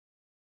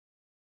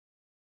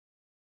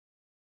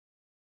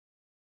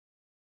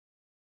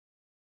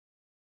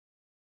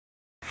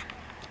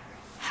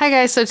Hi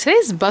guys, so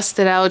today's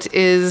busted out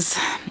is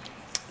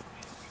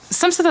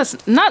some stuff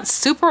that's not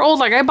super old.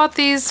 Like I bought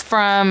these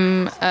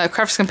from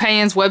Crafters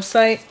Companion's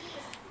website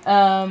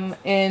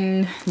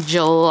in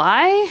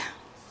July.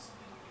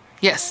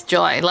 Yes,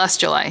 July, last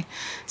July.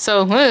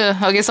 So,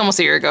 I guess almost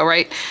a year ago,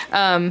 right?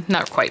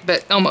 Not quite,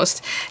 but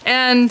almost.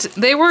 And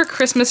they were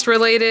Christmas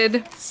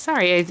related.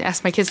 Sorry, I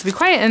asked my kids to be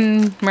quiet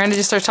and Miranda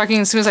just starts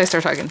talking as soon as I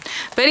start talking.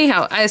 But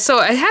anyhow, so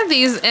I had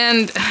these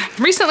and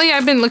recently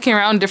I've been looking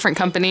around different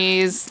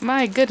companies.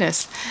 My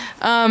goodness.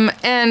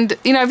 And,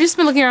 you know, I've just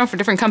been looking around for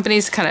different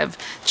companies to kind of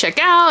check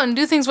out and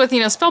do things with. You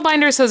know,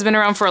 Spellbinders has been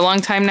around for a long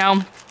time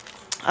now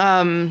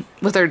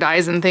with their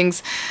dies and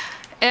things.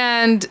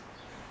 And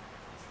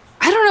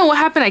I don't know what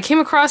happened. I came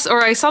across,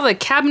 or I saw the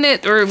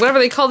cabinet, or whatever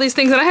they call these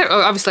things, and I had,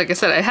 obviously, like I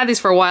said, I had these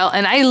for a while,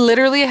 and I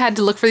literally had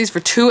to look for these for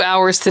 2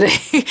 hours today,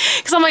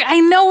 because I'm like, I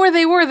know where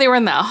they were. They were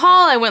in that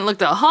haul. I went and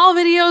looked at haul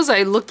videos.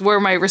 I looked where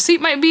my receipt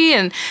might be,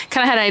 and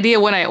kind of had an idea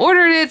when I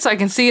ordered it, so I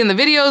can see in the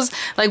videos,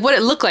 like, what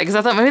it looked like, because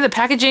I thought maybe the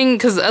packaging,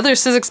 because other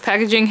Sizzix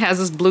packaging has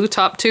this blue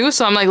top, too,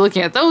 so I'm, like,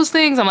 looking at those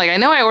things. I'm like, I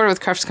know I ordered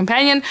with Crafters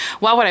Companion.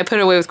 Why would I put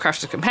it away with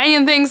Crafters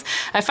Companion things?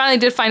 I finally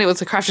did find it with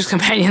the Crafters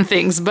Companion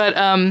things, but,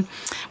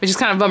 which is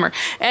kind of a bummer.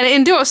 And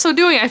in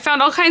doing, I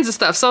found all kinds of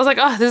stuff. So I was like,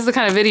 oh, this is the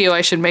kind of video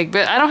I should make.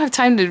 But I don't have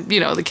time to,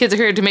 you know, the kids are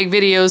here to make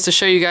videos to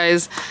show you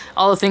guys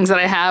all the things that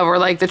I have or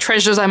like the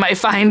treasures I might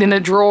find in a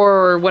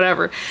drawer or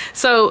whatever.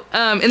 So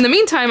in the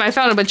meantime, I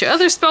found a bunch of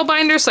other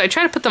Spellbinders. So I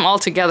try to put them all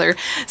together.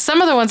 Some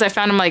of the ones I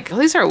found, I'm like, oh,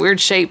 these are a weird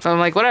shape. I'm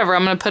like, whatever,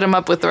 I'm going to put them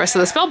up with the rest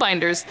of the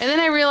Spellbinders. And then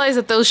I realized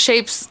that those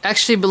shapes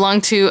actually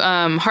belong to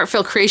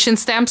Heartfelt Creation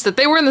stamps, that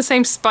they were in the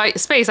same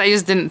space. I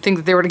just didn't think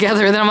that they were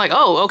together. And then I'm like,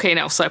 oh, okay,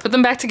 no. So I put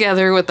them back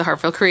together with the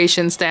Heartfelt Creation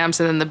stamps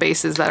and then the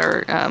bases that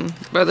are,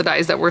 or the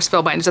dies that were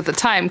Spellbinders at the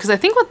time. Because I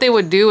think what they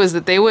would do is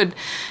that they would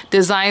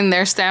design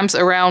their stamps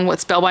around what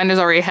Spellbinders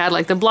already had,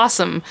 like the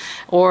Blossom,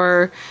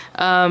 or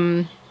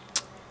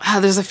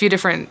there's a few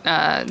different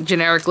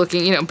generic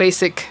looking, you know,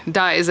 basic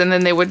dies, and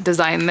then they would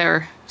design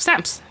their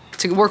stamps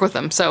to work with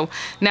them. So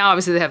now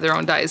obviously they have their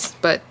own dies,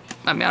 but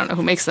I mean, I don't know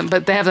who makes them,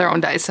 but they have their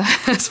own dies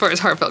as far as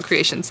Heartfelt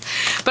Creations.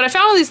 But I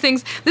found all these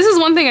things. This is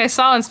one thing I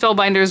saw on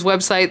Spellbinders'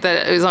 website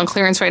that is on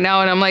clearance right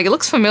now, and I'm like, it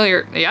looks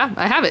familiar. Yeah,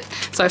 I have it.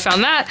 So I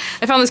found that.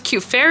 I found this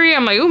cute fairy.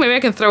 I'm like, ooh, maybe I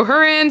can throw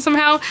her in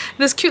somehow.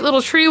 This cute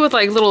little tree with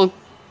like little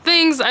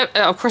things.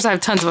 Of course, I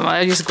have tons of them.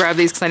 I just grabbed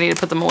these because I need to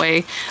put them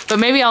away. But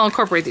maybe I'll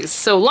incorporate these.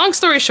 So long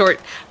story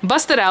short,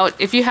 bust it out.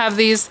 If you have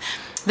these,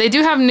 they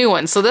do have new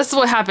ones. So this is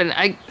what happened.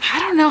 I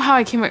don't know how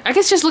I came. I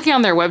guess just looking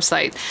on their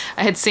website,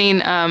 I had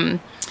seen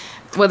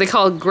what they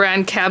call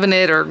Grand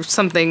Cabinet or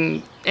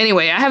something.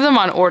 Anyway, I have them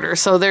on order.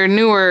 So they're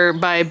newer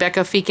by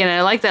Becca, Feeken. And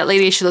I like that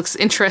lady. She looks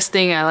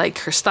interesting. I like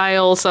her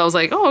style. So I was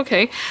like, oh,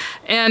 okay.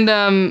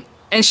 And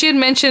she had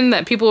mentioned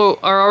that people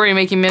are already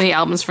making mini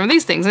albums from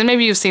these things. And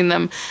maybe you've seen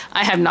them.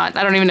 I have not.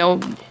 I don't even know,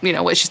 you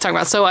know, what she's talking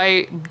about. So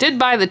I did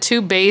buy the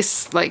two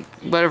base, like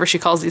whatever she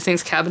calls these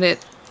things,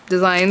 cabinet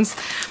designs.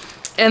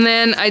 And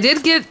then I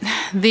did get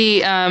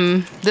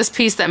the this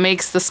piece that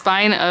makes the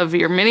spine of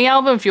your mini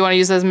album, if you want to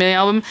use it as a mini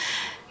album.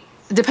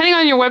 Depending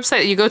on your website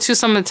that you go to,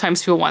 some of the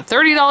times people want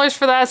 $30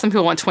 for that. Some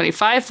people want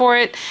 $25 for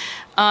it.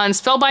 On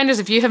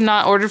Spellbinders, if you have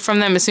not ordered from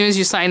them, as soon as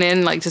you sign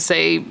in, like to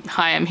say,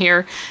 hi, I'm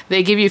here,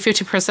 they give you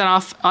 50%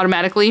 off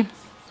automatically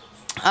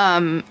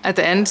at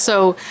the end.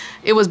 So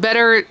it was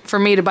better for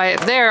me to buy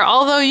it there,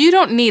 although you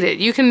don't need it.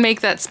 You can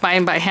make that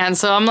spine by hand.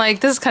 So I'm like,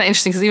 this is kind of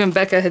interesting because even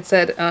Becca had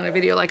said on a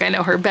video, like I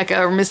know her,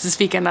 Becca or Mrs.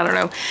 Feeken, I don't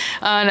know,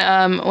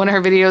 on one of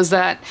her videos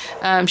that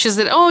she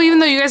said, oh, even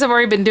though you guys have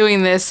already been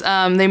doing this,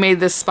 they made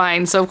this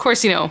spine. So of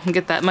course, you know,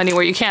 get that money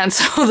where you can.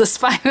 So the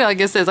spine,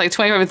 like I said, is like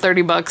 25 or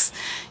 30 bucks.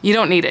 You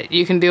don't need it.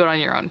 You can do it on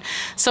your own.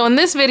 So in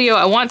this video,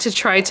 I want to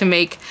try to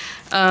make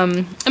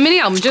a mini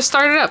album. Just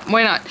start it up.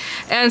 Why not?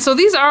 And so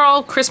these are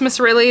all Christmas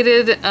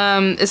related.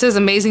 It says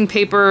Amazing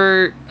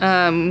Paper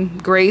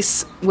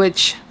Grace,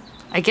 which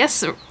I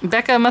guess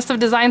Becca must have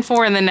designed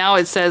for, and then now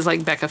it says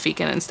like Becca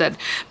Feeken instead,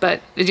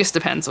 but it just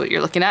depends what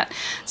you're looking at.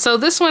 So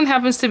this one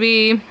happens to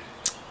be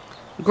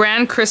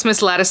Grand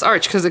Christmas Lattice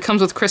Arch because it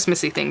comes with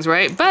Christmassy things,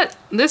 right? But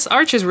this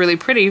arch is really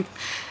pretty.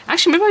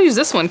 Actually, maybe I'll use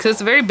this one because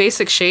it's a very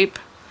basic shape.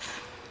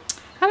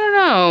 I don't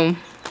know.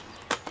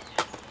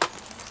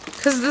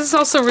 Because this is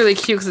also really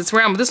cute because it's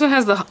round, but this one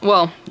has the,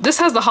 well, this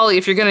has the holly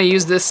if you're going to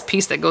use this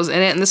piece that goes in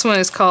it. And this one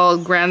is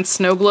called Grand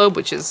Snow Globe,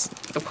 which is,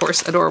 of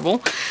course,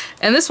 adorable.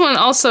 And this one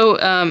also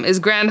is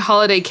Grand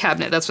Holiday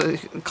Cabinet. That's what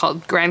it's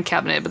called, Grand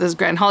Cabinet, but this is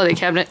Grand Holiday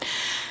Cabinet.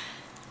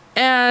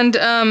 And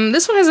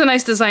this one has a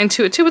nice design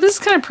to it, too, but this is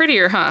kind of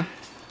prettier, huh?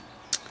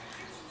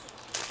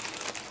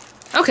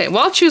 Okay,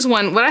 well, I'll choose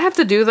one. What I have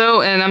to do,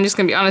 though, and I'm just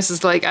going to be honest,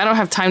 is like I don't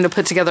have time to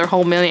put together a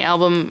whole mini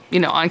album, you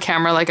know, on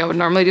camera like I would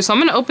normally do. So I'm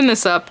going to open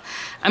this up.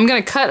 I'm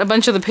going to cut a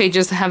bunch of the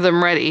pages to have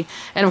them ready.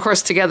 And, of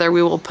course, together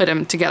we will put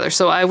them together.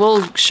 So I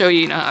will show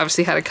you, you know,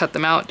 obviously how to cut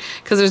them out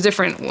because there's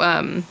different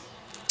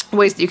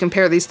ways that you can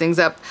pair these things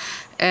up.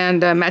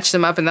 and match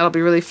them up, and that'll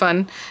be really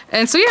fun.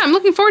 And so yeah, I'm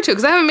looking forward to it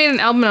because I haven't made an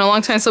album in a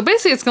long time. So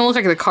basically it's gonna look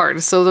like the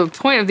card. So the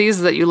point of these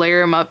is that you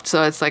layer them up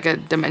so it's like a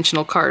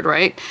dimensional card,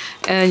 right?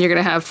 And then you're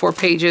gonna have 4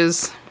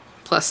 pages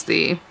plus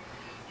the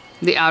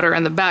outer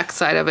and the back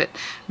side of it.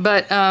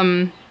 But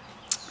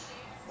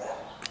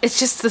it's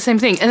just the same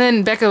thing. And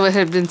then Becca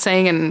had been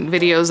saying in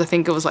videos, I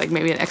think it was like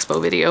maybe an expo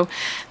video,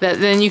 that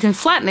then you can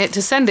flatten it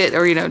to send it,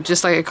 or, you know,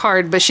 just like a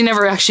card, but she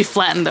never actually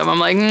flattened them. I'm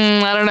like,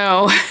 I don't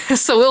know.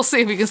 So we'll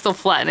see if we can still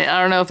flatten it. I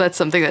don't know if that's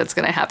something that's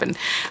going to happen.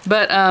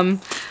 But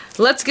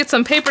let's get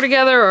some paper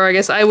together, or I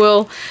guess I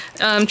will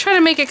try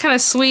to make it kind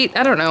of sweet.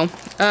 I don't know.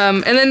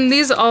 And then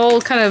these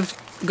all kind of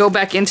go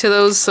back into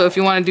those, so if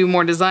you want to do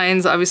more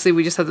designs, obviously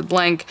we just have the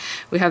blank,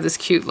 we have this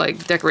cute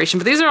like decoration,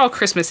 but these are all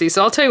Christmassy,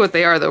 so I'll tell you what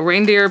they are though.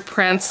 Reindeer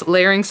Prance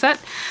layering set.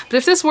 But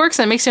if this works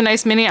and it makes you a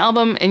nice mini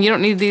album, and you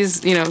don't need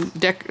these, you know,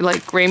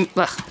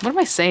 what am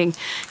I saying,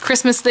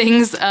 Christmas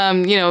things,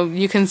 you know,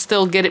 you can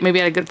still get it maybe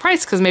at a good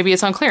price because maybe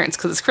it's on clearance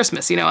because it's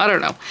Christmas, you know, I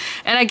don't know.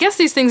 And I guess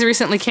these things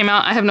recently came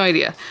out, I have no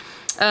idea.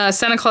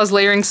 Santa Claus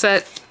layering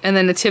set, and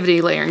then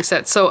Nativity layering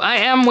set. So I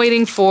am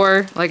waiting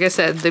for, like I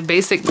said, the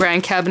basic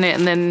grand cabinet,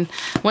 and then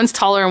one's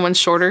taller and one's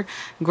shorter.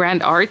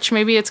 Grand arch,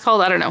 maybe it's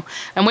called, I don't know.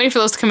 I'm waiting for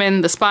those to come in,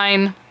 the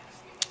spine.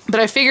 But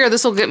I figure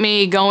this will get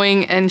me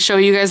going and show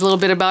you guys a little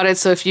bit about it,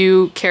 so if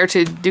you care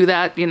to do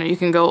that, you know, you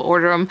can go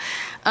order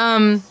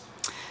them.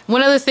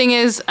 One other thing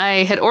is,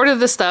 I had ordered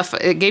this stuff,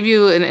 it gave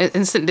you an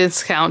instant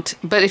discount,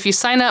 but if you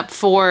sign up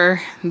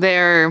for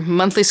their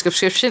monthly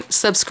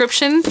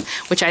subscription,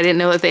 which I didn't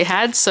know that they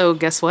had, so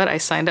guess what, I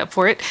signed up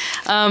for it.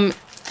 And,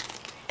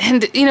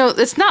 you know,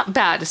 it's not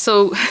bad.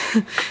 So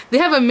they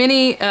have a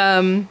mini,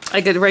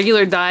 like a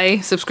regular die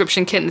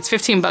subscription kit, and it's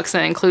 15 bucks,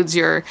 and it includes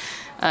your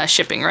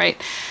shipping,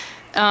 right?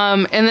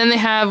 And then they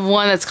have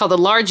one that's called a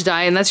large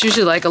die, and that's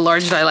usually like a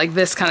large die like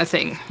this kind of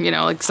thing, you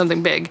know, like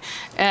something big.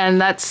 And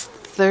that's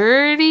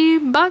 30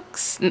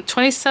 bucks,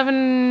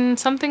 27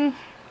 something.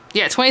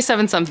 Yeah,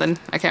 27 something.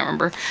 I can't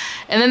remember.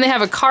 And then they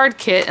have a card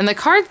kit, and the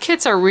card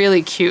kits are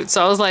really cute.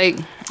 So I was like,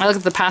 I looked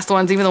at the past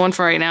ones, even the one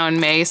for right now in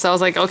May. So I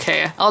was like,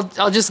 okay,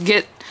 I'll just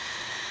get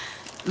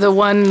the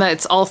one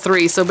that's all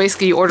 3. So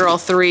basically you order all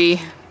 3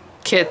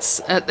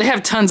 kits. They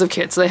have tons of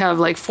kits. They have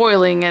like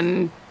foiling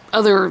and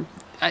other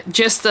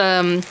just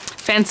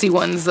fancy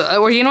ones.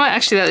 Or you know what?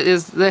 Actually,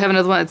 they have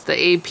another one. It's the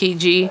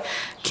APG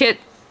kit.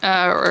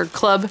 Or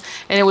club,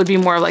 and it would be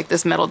more like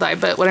this metal die.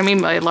 But what I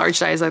mean by large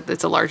die is like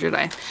it's a larger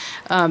die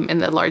in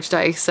the large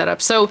die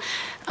setup. So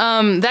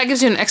that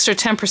gives you an extra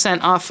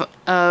 10% off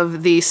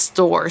of the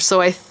store.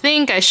 So I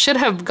think I should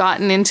have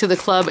gotten into the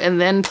club and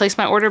then placed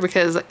my order,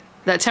 because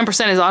that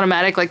 10% is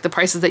automatic, like the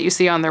prices that you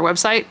see on their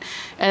website,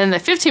 and then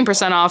the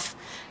 15% off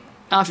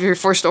of your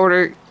first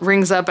order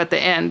rings up at the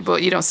end,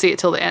 but you don't see it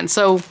till the end.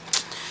 So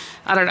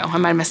I don't know, I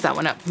might have messed that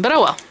one up, but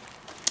oh well.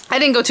 I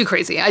didn't go too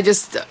crazy. I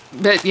just,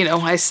 but you know,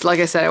 like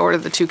I said, I ordered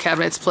the 2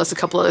 cabinets plus a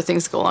couple other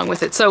things to go along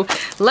with it. So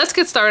let's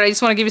get started. I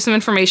just want to give you some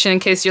information in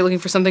case you're looking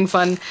for something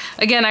fun.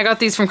 Again, I got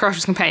these from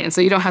Crafter's Companion, so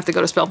you don't have to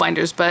go to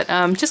Spellbinders, but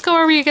just go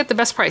wherever you get the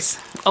best price.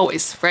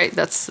 Always, right?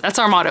 That's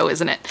our motto,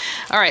 isn't it?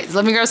 All right, so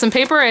let me grab some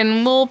paper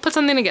and we'll put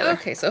something together.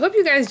 Okay, so I hope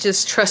you guys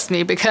just trust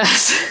me,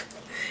 because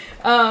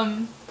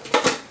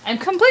I'm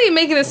completely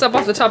making this up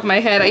off the top of my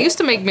head. I used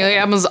to make mini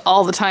albums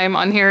all the time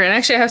on here, and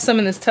actually I have some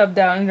in this tub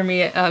down under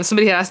me.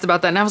 Somebody had asked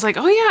about that, and I was like,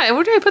 oh yeah,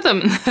 where did I put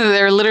them?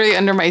 They're literally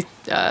under my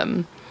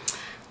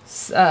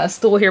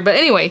stool here. But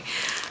anyway,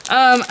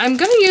 I'm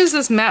going to use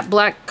this matte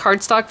black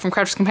cardstock from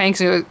Crafter's Companion,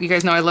 because you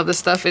guys know I love this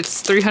stuff.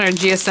 It's 300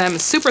 GSM.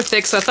 It's super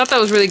thick, so I thought that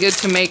was really good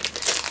to make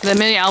the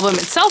mini album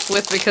itself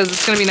with, because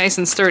it's going to be nice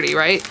and sturdy,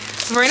 right?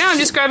 So right now I'm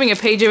just grabbing a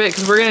page of it,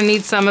 because we're going to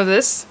need some of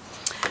this.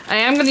 I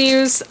am going to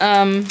use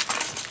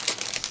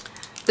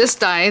this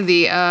die,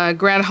 the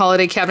Grand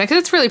Holiday Cabinet, because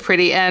it's really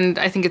pretty and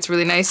I think it's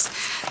really nice.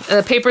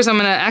 The papers I'm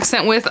going to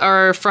accent with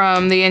are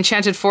from the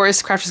Enchanted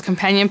Forest Crafter's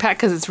Companion pack,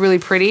 because it's really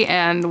pretty,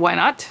 and why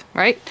not,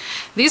 right?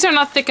 These are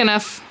not thick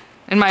enough,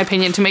 in my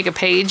opinion, to make a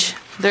page.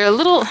 They're a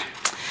little...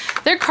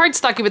 They're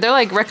cardstocky, but they're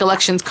like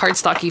Recollections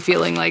cardstocky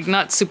feeling, like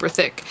not super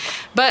thick.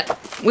 But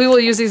we will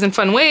use these in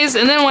fun ways.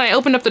 And then when I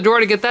opened up the drawer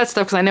to get that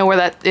stuff, because I know where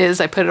that is,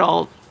 I put it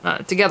all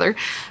together.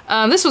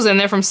 This was in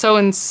there from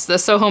the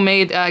So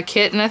Homemade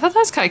kit, and I thought that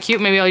was kind of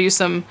cute. Maybe I'll use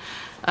some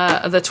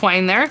of the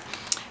twine there.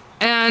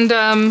 And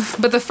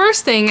but the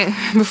first thing,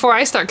 before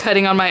I start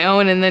cutting on my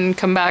own and then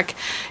come back,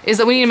 is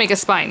that we need to make a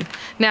spine.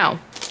 Now,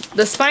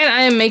 the spine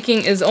I am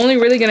making is only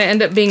really going to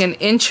end up being 1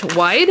 inch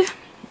wide,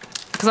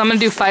 because I'm going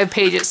to do 5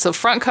 pages. So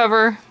front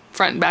cover,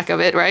 front and back of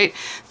it, right?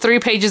 3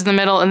 pages in the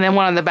middle, and then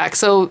 1 on the back.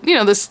 So, you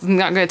know, this is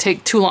not going to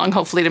take too long,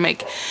 hopefully, to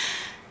make.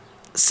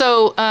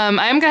 So I'm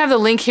going to have the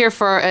link here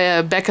for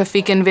a Becca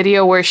Feeken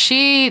video where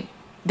she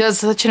does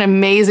such an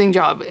amazing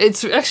job.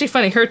 It's actually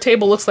funny. Her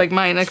table looks like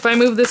mine. Like if I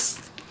move this,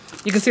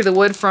 you can see the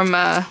wood from,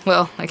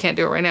 well, I can't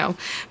do it right now,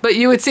 but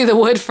you would see the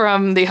wood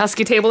from the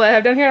Husky table that I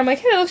have down here. I'm like,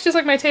 hey, it looks just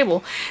like my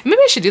table.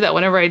 Maybe I should do that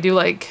whenever I do,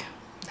 like,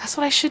 that's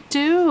what I should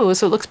do,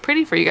 so it looks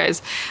pretty for you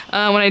guys.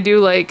 When I do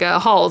like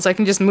hauls, I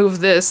can just move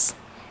this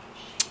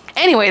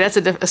Anyway, that's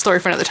a story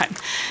for another time.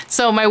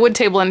 So my wood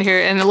table in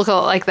here, and it looked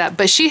like that.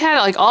 But she had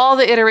like all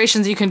the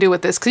iterations you can do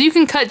with this, because you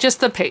can cut just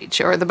the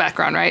page or the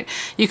background, right?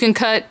 You can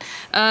cut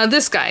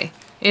this guy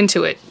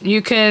into it.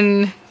 You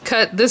can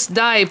cut this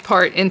die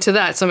part into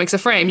that, so it makes a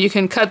frame. You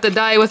can cut the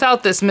die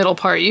without this middle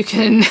part. You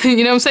can,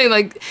 you know what I'm saying?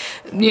 Like,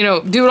 you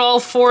know, do it all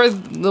for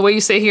the way you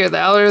say here, the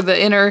outer,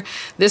 the inner,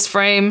 this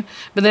frame.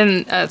 But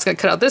then it's gonna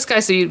cut out this guy,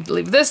 so you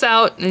leave this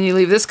out, and you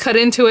leave this cut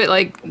into it.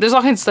 Like, there's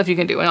all kinds of stuff you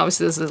can do. And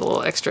obviously this is a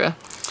little extra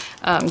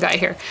guy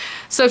here.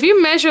 So if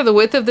you measure the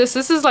width of this,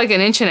 this is like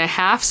 1.5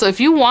 inches. So if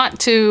you want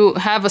to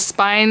have a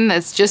spine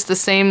that's just the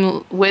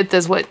same width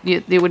as what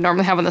you would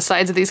normally have on the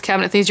sides of these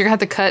cabinet things, you're gonna have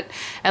to cut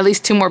at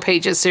least 2 more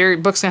pages. So your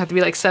book's gonna have to be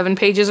like 7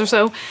 pages or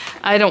so.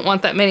 I don't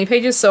want that many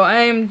pages, so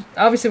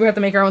obviously we have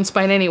to make our own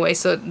spine anyway,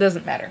 so it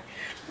doesn't matter.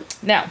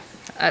 Now,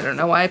 I don't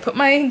know why I put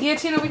my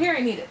guillotine over here.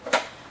 I need it.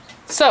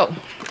 So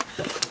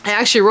I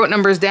actually wrote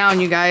numbers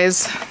down, you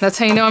guys. That's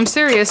how you know I'm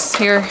serious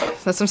here.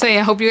 That's what I'm saying.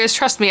 I hope you guys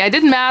trust me. I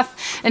did math,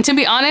 and to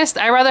be honest,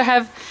 I rather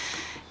have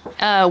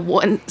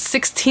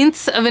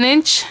 1/16 of an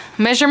inch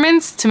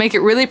measurements to make it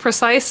really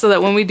precise, so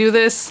that when we do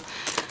this,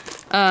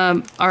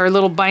 our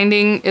little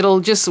binding, it'll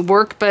just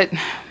work. But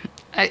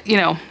you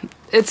know,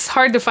 it's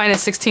hard to find a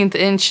 1/16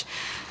 inch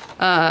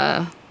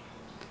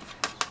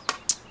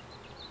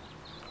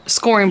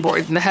scoring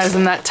board that has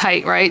them that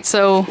tight, right?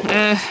 So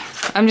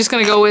I'm just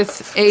gonna go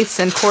with 1/8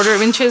 and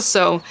 1/4 inches,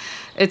 so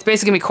it's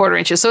basically gonna be 1/4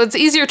 inches. So it's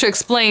easier to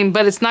explain,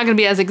 but it's not gonna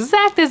be as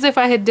exact as if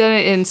I had done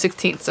it in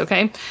 1/16,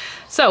 okay?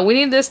 So we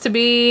need this to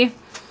be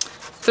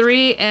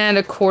 3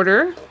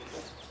 1/4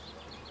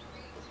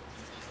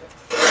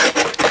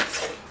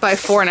 by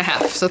 4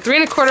 1/2. So 3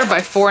 1/4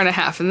 by 4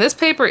 1/2, and this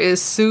paper is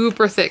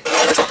super thick.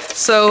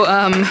 So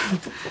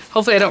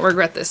hopefully I don't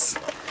regret this.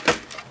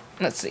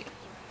 Let's see.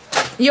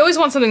 You always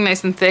want something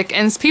nice and thick,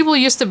 and people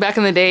used to, back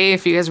in the day,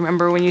 if you guys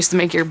remember when you used to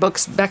make your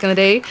books back in the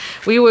day,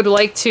 we would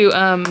like to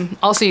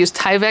also use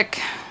Tyvek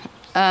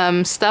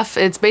stuff.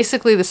 It's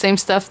basically the same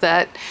stuff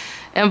that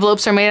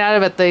envelopes are made out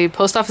of at the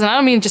post office, and I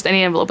don't mean just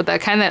any envelope, but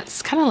that kind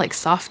that's kind of like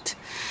soft.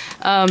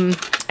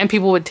 And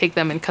people would take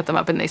them and cut them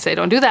up, and they say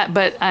don't do that,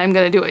 but I'm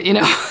gonna do it, you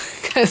know,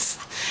 because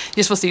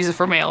you're supposed to use it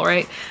for mail,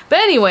 right? But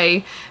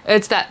anyway,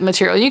 it's that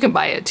material. You can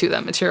buy it too,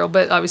 that material,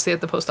 but obviously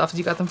at the post office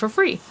you got them for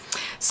free.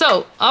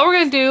 So all we're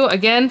gonna do,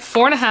 again,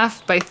 4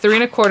 1/2 by 3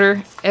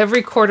 1/4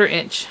 every 1/4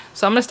 inch.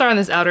 So I'm gonna start on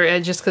this outer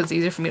edge just because it's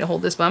easier for me to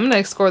hold this, but I'm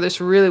gonna score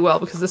this really well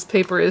because this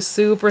paper is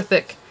super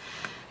thick.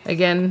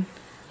 Again,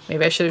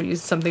 maybe I should have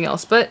used something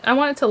else, but I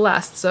want it to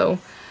last. So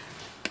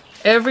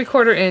every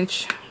 1/4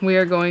 inch we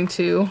are going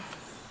to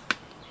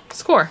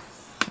score,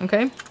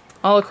 okay,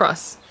 all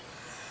across.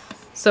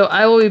 So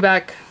I will be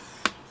back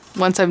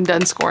once I'm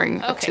done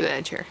scoring up to the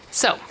edge here.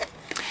 So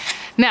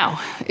now,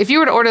 if you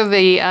were to order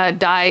the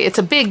die, it's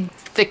a big,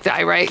 thick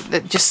die, right,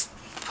 that just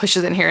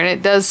pushes in here, and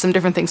it does some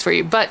different things for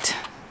you, but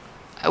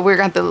we're going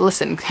to have to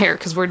listen here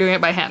because we're doing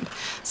it by hand.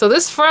 So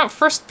this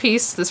first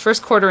piece, this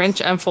first 1/4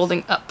 inch, I'm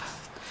folding up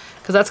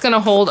because that's going to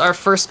hold our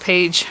first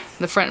page,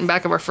 the front and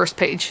back of our first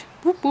page.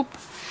 Whoop, whoop.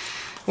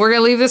 We're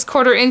going to leave this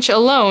 1/4 inch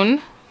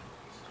alone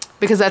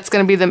because that's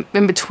going to be the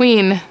in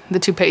between the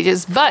 2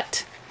 pages,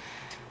 but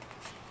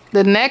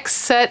the next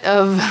set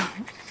of,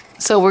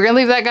 so we're gonna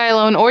leave that guy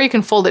alone, or you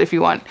can fold it if you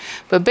want.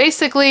 But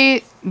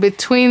basically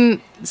between,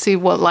 see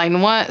what,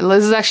 line 1,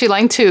 this is actually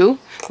line 2,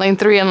 line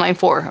 3, and line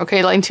 4.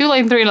 Okay, line 2,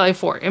 line 3, and line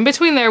 4. In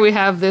between there we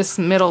have this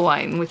middle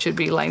line, which would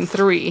be line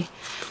 3.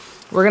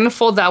 We're gonna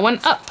fold that one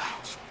up.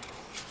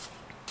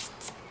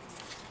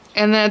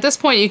 And then at this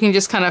point you can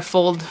just kind of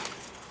fold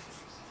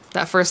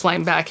that first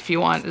line back if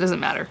you want, it doesn't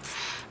matter.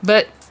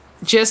 But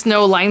just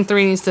know line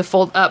 3 needs to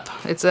fold up.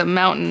 It's a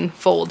mountain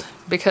fold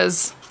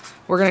because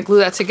we're gonna glue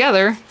that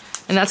together,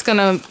 and that's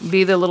gonna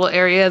be the little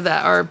area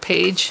that our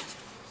page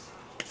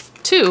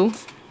 2,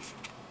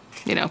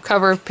 you know,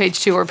 cover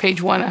page 2 or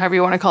page 1, however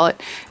you wanna call it,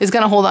 is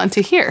gonna hold on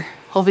to here.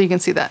 Hopefully you can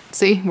see that.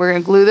 See, we're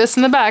gonna glue this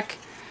in the back.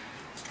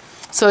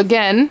 So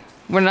again,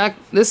 we're not,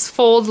 this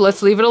fold,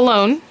 let's leave it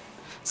alone.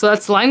 So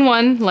that's line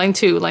 1, line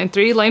 2, line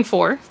 3, line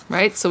 4,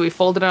 right? So we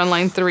folded on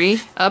line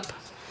 3 up.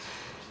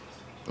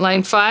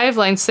 Line 5,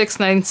 line 6,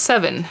 line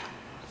 7.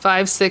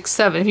 5, 6,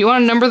 7. If you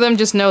want to number them,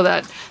 just know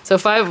that. So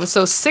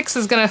 6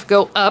 is gonna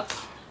go up.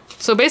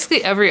 So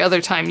basically every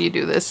other time you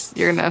do this,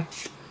 you're gonna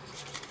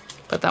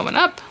put that one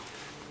up.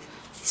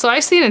 So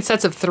I see it in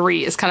sets of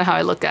 3 is kind of how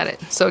I look at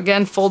it. So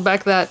again, fold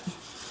back that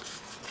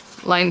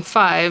line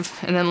 5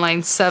 and then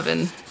line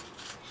 7.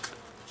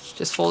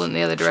 Just fold in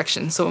the other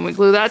direction. So when we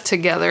glue that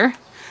together,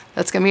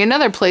 that's gonna be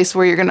another place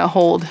where you're gonna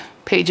hold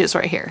pages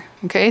right here.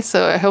 Okay,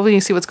 so I hope you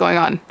see what's going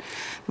on.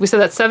 We said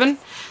that's 7.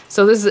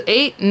 So this is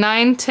 8,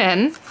 9,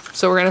 10.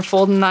 So we're gonna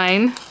fold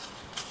 9.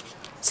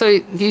 So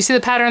do you see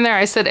the pattern there?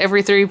 I said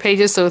every 3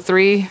 pages, so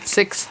 3,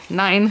 6,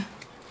 9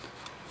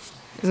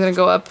 is gonna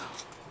go up.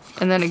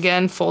 And then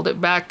again, fold it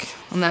back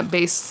on that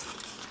base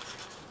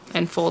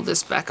and fold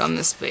this back on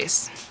this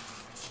base.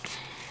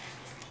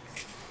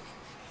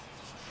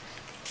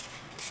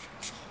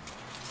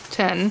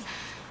 $10,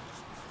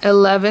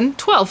 11,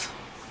 12.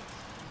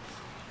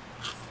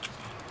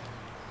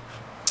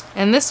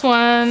 And this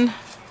one,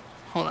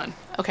 hold on.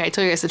 Okay, I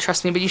told you guys to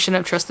trust me, but you shouldn't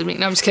have trusted me.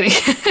 No, I'm just kidding.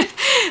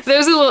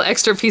 There's a little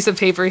extra piece of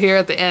paper here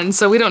at the end,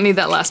 so we don't need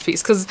that last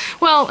piece. Because,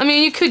 well, I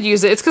mean, you could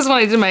use it. It's because when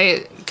I did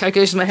my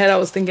calculation in my head, I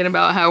was thinking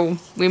about how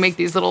we make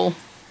these little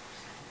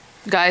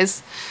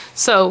guys.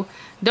 So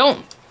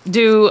don't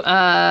do 3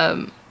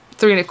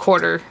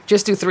 1/4,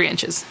 just do 3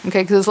 inches.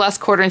 Okay, because this last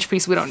 1/4 inch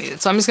piece, we don't need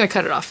it. So I'm just going to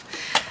cut it off.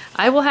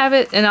 I will have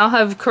it, and I'll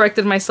have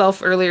corrected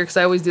myself earlier because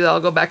I always do that. I'll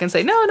go back and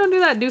say, no, don't do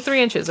that. Do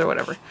 3 inches or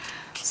whatever.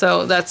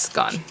 So that's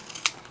gone.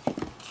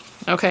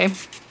 Okay.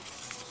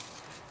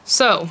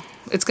 So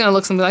it's going to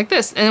look something like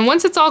this. And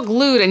once it's all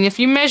glued, and if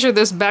you measure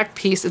this back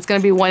piece, it's going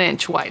to be 1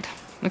 inch wide.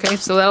 Okay,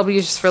 so that'll be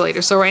just for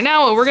later. So right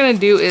now what we're going to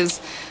do is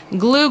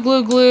glue,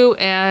 glue, glue,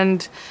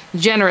 and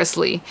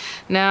generously.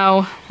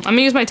 Now, I'm going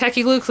to use my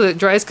tacky glue because it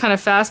dries kind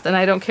of fast, and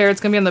I don't care. It's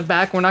going to be on the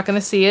back. We're not going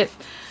to see it.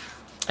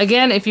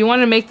 Again, if you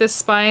want to make this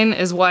spine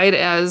as wide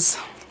as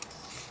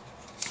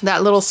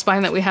that little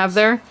spine that we have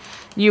there,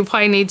 you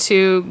probably need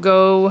to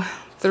go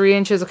 3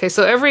 inches. Okay,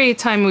 so every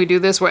time we do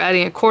this, we're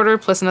adding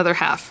 1/4 plus another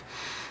 1/2.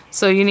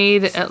 So you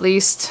need at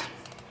least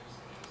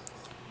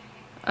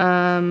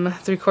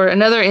 3/4,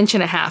 another 1.5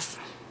 inches.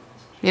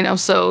 You know,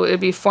 so it'd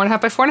be 4.5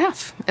 by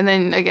 4.5. And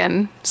then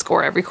again,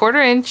 score every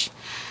 1/4 inch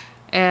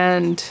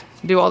and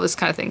do all this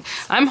kind of thing.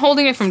 I'm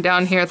holding it from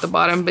down here at the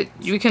bottom, but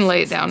you can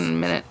lay it down in a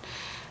minute.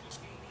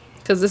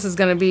 Because this is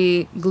going to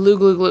be glue,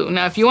 glue, glue.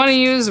 Now, if you want to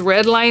use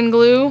red line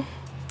glue,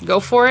 go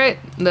for it.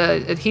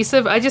 The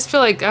adhesive, I just feel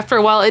like after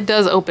a while it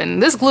does open.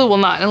 This glue will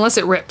not, unless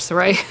it rips,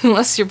 right?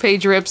 Unless your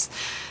page rips,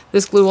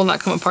 this glue will not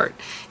come apart.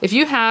 If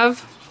you have,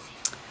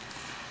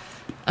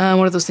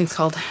 what are those things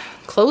called?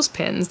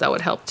 Clothespins, that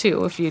would help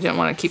too if you didn't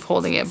want to keep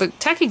holding it. But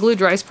tacky glue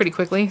dries pretty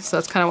quickly, so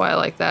that's kind of why I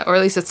like that. Or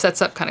at least it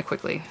sets up kind of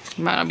quickly. It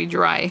might not be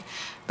dry.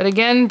 But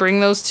again, bring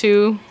those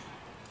two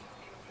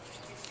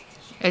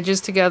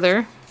edges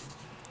together.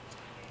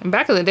 And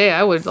back in the day,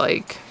 I would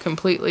like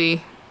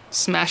completely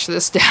smash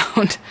this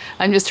down.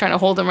 I'm just trying to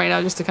hold them right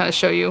now just to kind of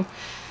show you.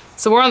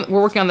 So we're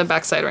working on the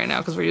back side right now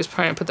because we're just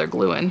trying to put their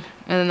glue in.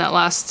 And then that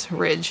last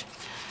ridge.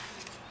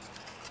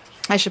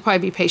 I should probably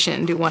be patient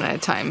and do one at a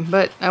time,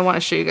 but I want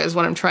to show you guys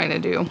what I'm trying to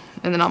do,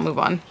 and then I'll move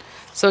on.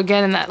 So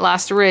again, in that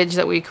last ridge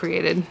that we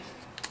created.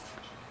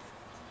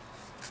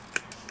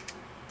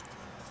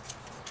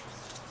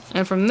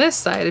 And from this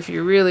side, if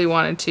you really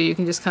wanted to, you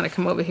can just kind of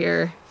come over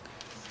here,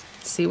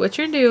 see what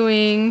you're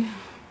doing,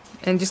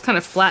 and just kind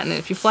of flatten it.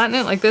 If you flatten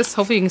it like this,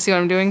 hopefully you can see what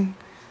I'm doing.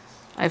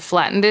 I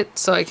flattened it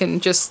so I can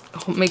just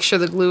make sure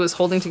the glue is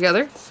holding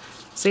together.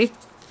 See?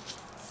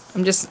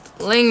 I'm just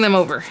laying them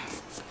over.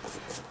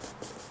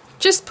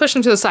 Just push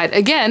them to the side.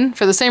 Again,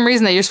 for the same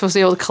reason that you're supposed to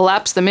be able to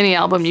collapse the mini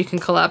album, you can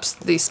collapse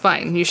the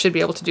spine. You should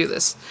be able to do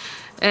this.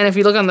 And if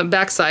you look on the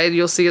back side,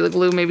 you'll see the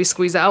glue maybe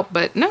squeeze out,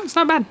 but no, it's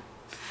not bad.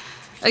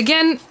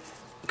 Again,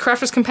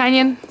 Crafter's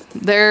Companion,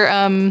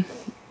 they're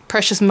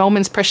precious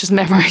moments, precious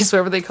memories,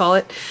 whatever they call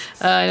it.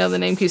 I know the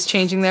name keeps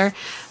changing there.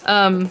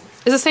 It's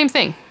the same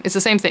thing. It's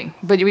the same thing,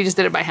 but we just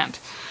did it by hand.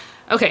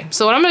 Okay,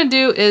 so what I'm going to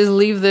do is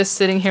leave this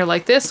sitting here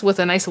like this with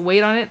a nice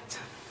weight on it.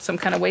 Some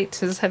kind of weight.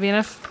 Is this heavy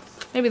enough?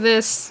 Maybe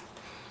this.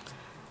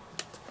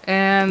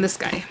 And this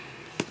guy.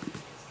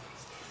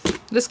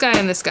 This guy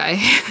and this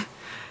guy.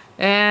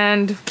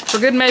 And for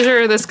good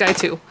measure, this guy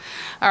too.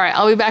 Alright,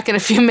 I'll be back in a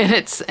few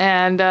minutes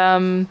and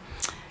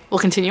we'll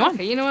continue on.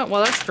 Okay, you know what?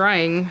 While that's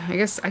drying, I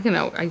guess I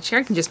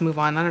can just move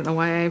on. I don't know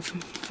why I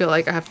feel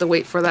like I have to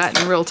wait for that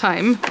in real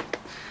time.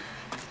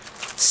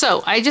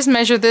 So I just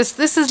measured this.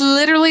 This is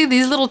literally,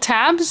 these little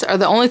tabs are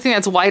the only thing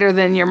that's wider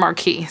than your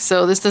marquee.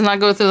 So this does not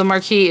go through the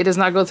marquee. It does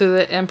not go through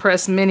the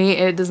Empress Mini.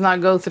 It does not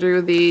go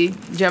through the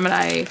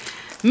Gemini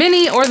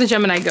Mini or the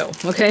Gemini Go.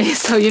 Okay,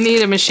 so you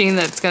need a machine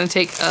that's going to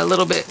take a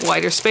little bit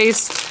wider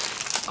space.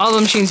 All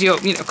the machines you know,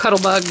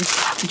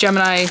 Cuttlebug,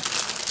 Gemini,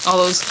 all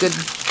those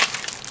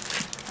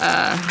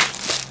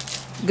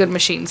good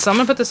machines. So I'm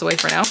gonna put this away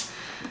for now.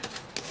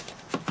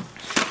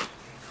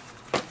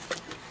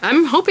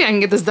 I'm hoping I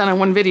can get this done in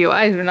one video.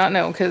 I do not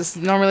know, because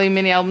normally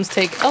mini albums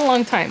take a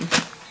long time.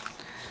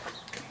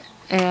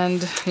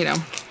 And, you know,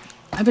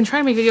 I've been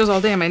trying to make videos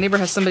all day and my neighbor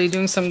has somebody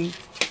doing some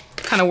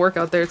kind of work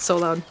out there. It's so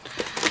loud.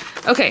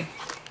 Okay,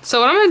 so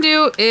what I'm gonna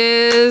do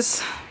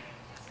is,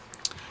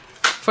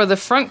 for the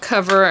front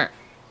cover,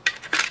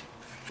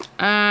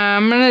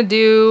 I'm gonna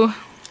do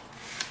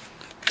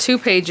 2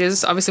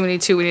 pages. Obviously we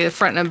need 2. We need a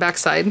front and a back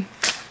side,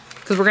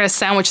 because we're gonna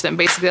sandwich them.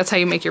 Basically, that's how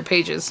you make your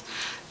pages.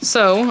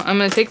 So I'm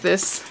gonna take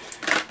this.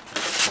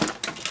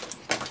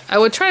 I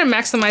would try to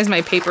maximize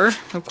my paper,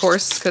 of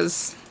course,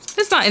 because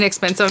it's not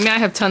inexpensive. I mean, I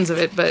have tons of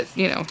it, but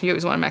you know, you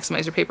always want to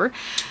maximize your paper.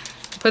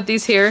 Put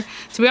these here.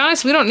 To be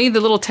honest, we don't need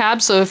the little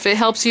tabs, so if it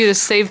helps you to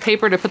save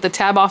paper to put the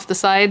tab off the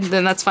side,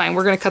 then that's fine.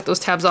 We're gonna cut those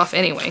tabs off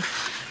anyway.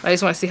 I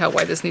just want to see how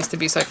wide this needs to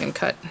be so I can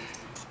cut.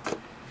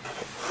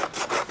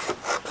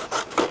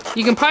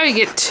 You can probably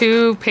get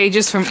 2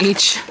 pages from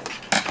each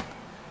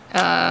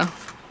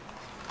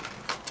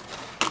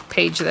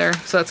page there,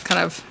 so that's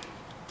kind of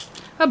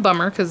a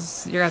bummer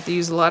because you're gonna have to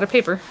use a lot of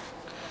paper.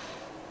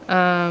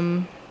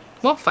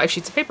 well, 5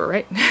 sheets of paper,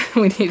 right?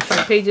 We need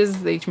 5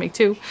 pages, they each make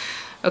 2.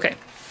 Okay,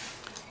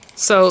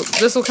 so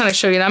this will kind of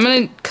show you. And I'm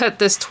going to cut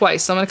this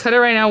twice. So I'm going to cut it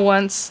right now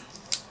once.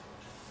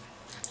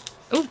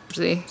 Oh,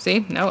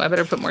 see? No, I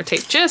better put more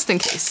tape just in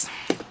case.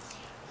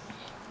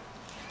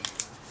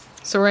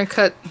 So we're going to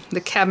cut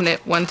the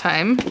cabinet one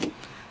time.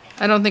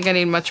 I don't think I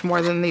need much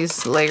more than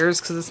these layers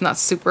because it's not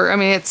super, I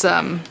mean, it's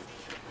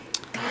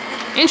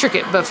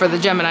intricate, but for the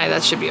Gemini,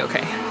 that should be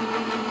okay.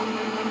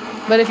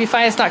 But if you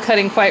find it's not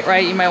cutting quite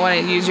right, you might want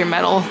to use your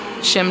metal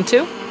shim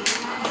too.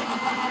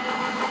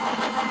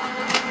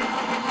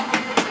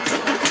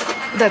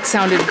 That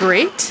sounded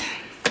great.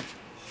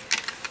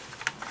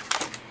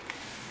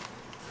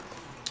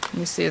 Let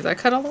me see, is that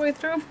cut all the way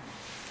through?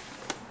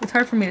 It's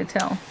hard for me to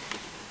tell.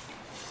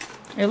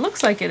 It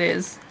looks like it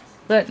is,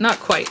 but not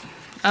quite.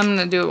 I'm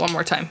gonna do it one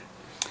more time.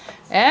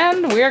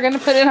 And we are gonna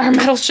put in our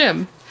metal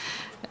shim.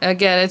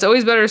 Again, it's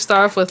always better to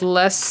start off with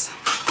less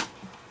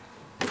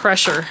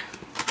pressure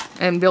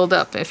and build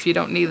up if you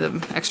don't need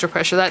the extra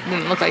pressure. That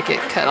didn't look like it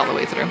cut all the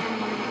way through.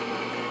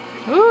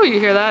 Ooh, you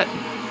hear that?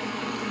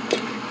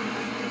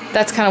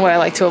 That's kind of what I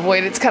like to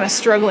avoid. It's kind of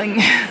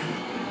struggling.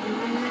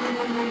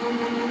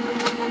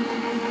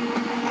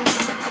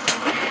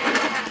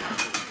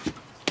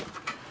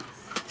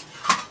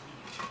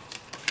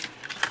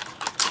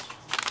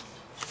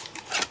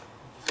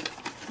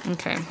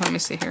 Okay, let me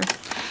see here.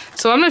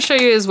 So what I'm going to show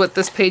you is what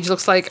this page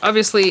looks like.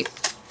 Obviously,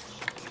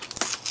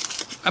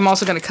 I'm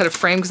also going to cut a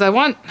frame because I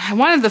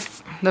wanted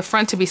the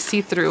front to be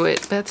see-through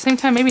it, but at the same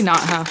time, maybe not,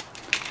 huh?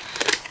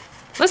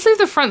 Let's leave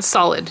the front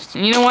solid.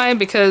 And you know why?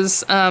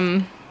 Because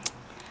that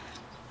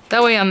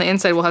way on the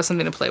inside we'll have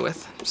something to play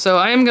with. So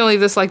I am going to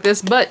leave this like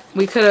this, but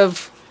we could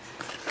have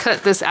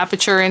cut this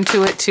aperture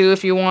into it too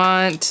if you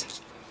want.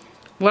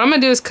 What I'm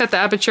going to do is cut the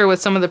aperture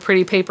with some of the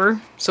pretty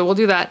paper. So we'll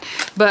do that.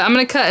 But I'm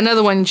going to cut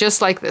another one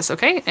just like this,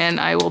 okay? And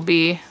I will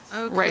be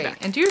right back.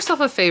 And do yourself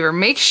a favor.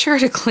 Make sure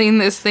to clean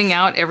this thing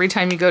out every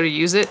time you go to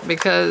use it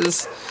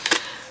because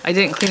I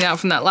didn't clean it out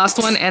from that last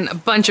one and a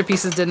bunch of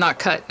pieces did not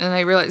cut. And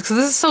I realized, because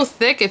this is so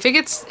thick, if it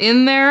gets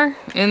in there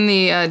in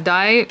the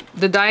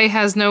die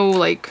has no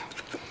like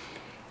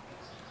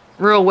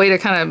real way to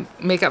kind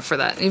of make up for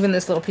that. Even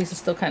this little piece is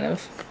still kind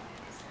of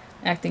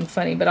acting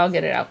funny, but I'll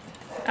get it out.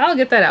 I'll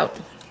get that out.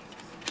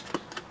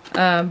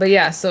 But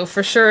yeah, so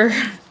for sure,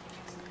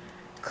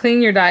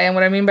 clean your die. And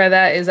what I mean by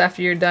that is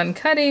after you're done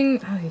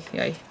cutting, all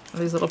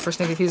these little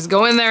persnickety pieces,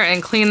 go in there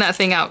and clean that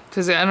thing out.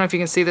 Because I don't know if you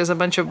can see, there's a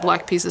bunch of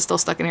black pieces still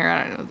stuck in here.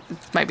 I don't know,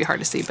 it might be hard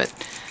to see, but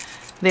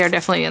they are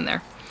definitely in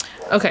there.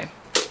 Okay,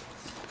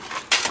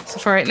 so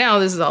for right now,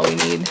 this is all we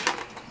need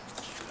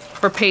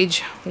for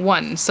page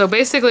 1. So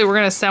basically, we're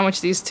going to sandwich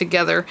these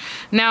together.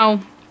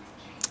 Now,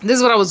 this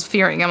is what I was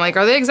fearing. I'm like,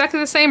 are they exactly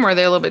the same or are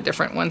they a little bit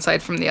different one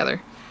side from the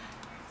other?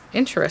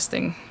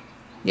 Interesting.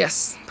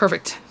 Yes,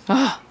 perfect.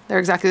 Oh, they're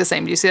exactly the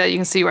same. Do you see that? You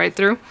can see right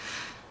through.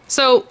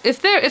 So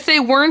if they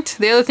weren't,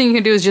 the other thing you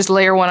can do is just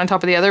layer one on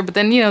top of the other, but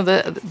then, you know,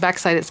 the back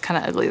side is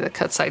kind of ugly, the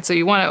cut side. So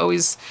you want to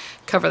always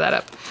cover that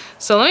up.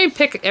 So let me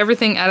pick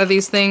everything out of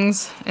these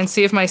things and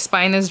see if my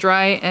spine is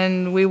dry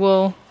and we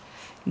will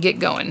get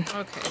going. Okay,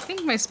 I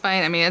think my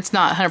spine, I mean, it's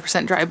not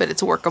 100% dry, but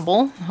it's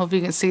workable. I hope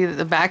you can see that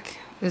the back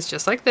is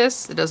just like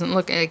this. It doesn't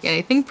look like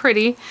anything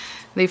pretty.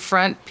 The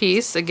front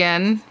piece,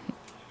 again,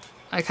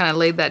 I kind of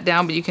laid that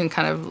down, but you can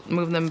kind of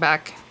move them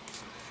back.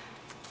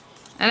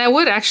 And I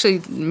would actually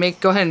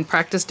go ahead and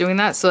practice doing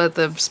that so that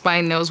the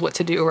spine knows what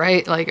to do,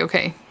 right? Like,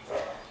 okay.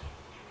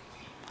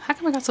 How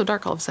come I got so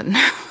dark all of a sudden?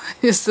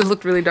 It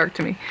looked really dark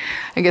to me.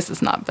 I guess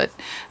it's not, but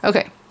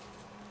okay.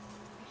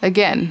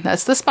 Again,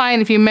 that's the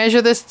spine. If you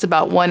measure this, it's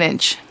about 1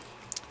 inch.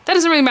 That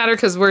doesn't really matter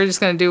because we're just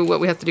going to do what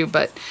we have to do,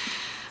 but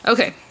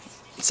okay.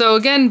 So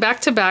again, back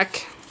to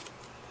back,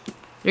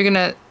 you're going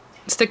to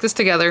stick this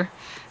together.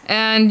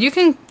 And you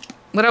can,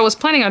 what I was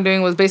planning on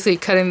doing was basically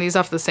cutting these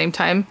off at the same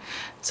time.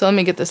 So let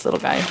me get this little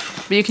guy.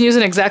 But you can use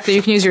it exactly,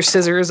 you can use your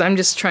scissors. I'm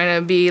just trying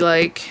to be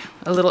like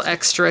a little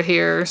extra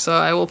here. So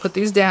I will put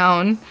these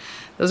down.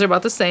 Those are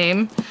about the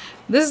same.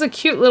 This is a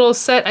cute little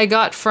set I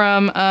got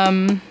from,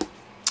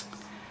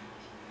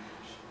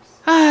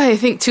 I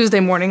think Tuesday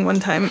morning one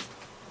time.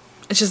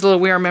 It's just a little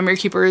We Are Memory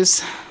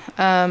Keepers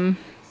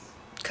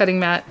cutting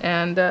mat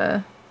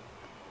and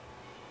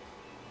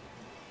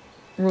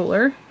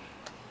ruler.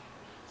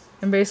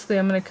 And basically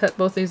I'm going to cut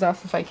both these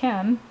off if I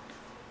can.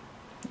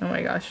 Oh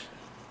my gosh.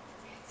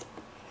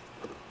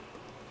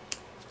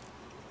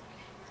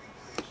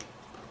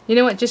 You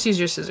know what? Just use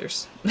your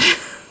scissors.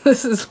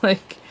 This is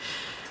like,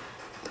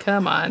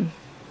 come on.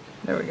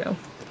 There we go.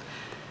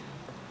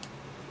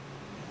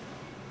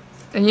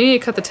 And you need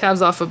to cut the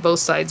tabs off of both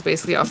sides,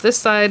 basically off this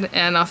side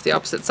and off the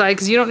opposite side,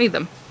 because you don't need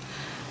them.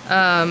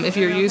 If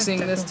you're using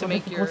this to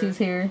make your...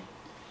 here.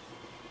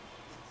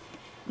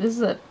 This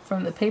is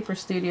from the Paper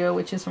Studio,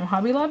 which is from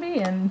Hobby Lobby,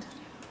 and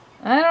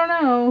I don't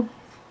know.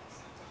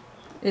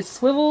 It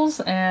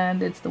swivels,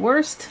 and it's the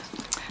worst.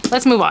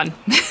 Let's move on.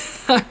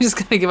 I'm just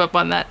going to give up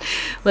on that.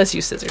 Let's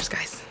use scissors,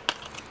 guys.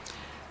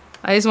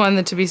 I just wanted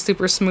it to be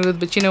super smooth,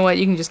 but you know what?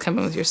 You can just come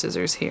in with your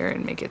scissors here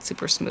and make it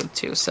super smooth,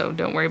 too, so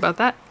don't worry about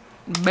that.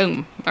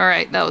 Boom. All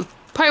right, that was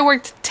probably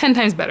worked 10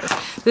 times better.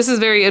 This is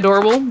very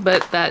adorable,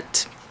 but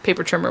that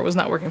paper trimmer was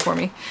not working for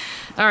me.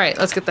 All right,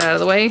 let's get that out of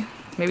the way.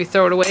 Maybe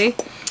throw it away.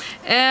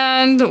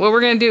 And what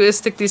we're gonna do is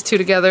stick these two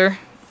together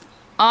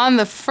on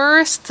the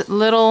first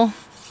little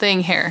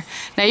thing here.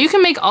 Now you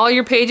can make all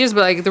your pages,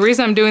 but like the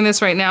reason I'm doing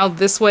this right now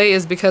this way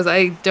is because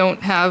I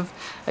don't have,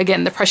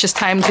 again, the precious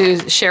time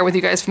to share with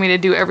you guys for me to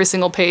do every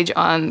single page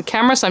on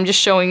camera, so I'm just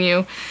showing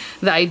you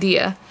the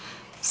idea.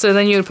 So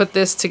then you would put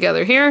this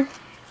together here,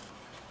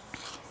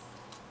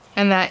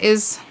 and that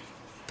is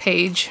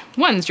page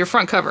 1, it's your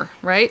front cover,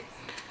 right?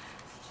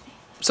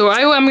 So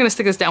I'm going to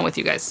stick this down with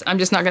you guys. I'm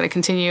just not going to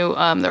continue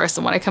the rest of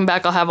them. When I come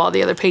back, I'll have all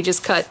the other pages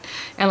cut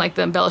and like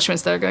the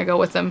embellishments that are going to go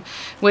with them,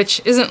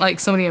 which isn't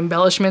like so many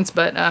embellishments,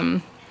 but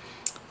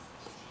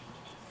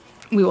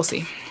we will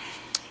see.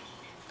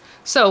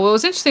 So what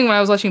was interesting when I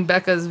was watching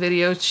Becca's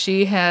video,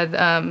 she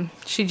had,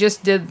 she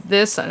just did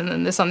this and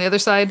then this on the other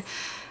side,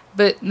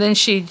 but then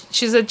she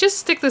said, just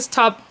stick this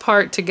top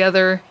part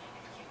together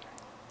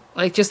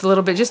like just a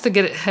little bit just to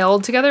get it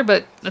held together,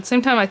 but at the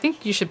same time I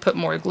think you should put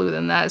more glue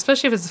than that,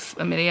 especially if it's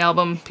a mini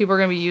album. People are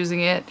going to be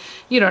using it.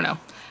 You don't know.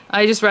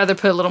 I just rather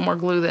put a little more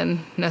glue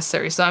than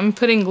necessary. So I'm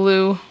putting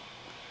glue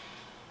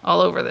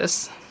all over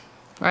this,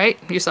 right?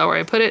 You saw where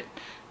I put it.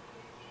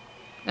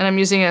 And I'm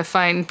using a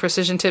fine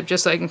precision tip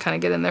just so I can kind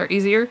of get in there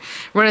easier.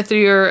 Run it through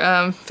your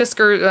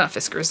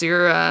Fiskars,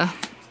 your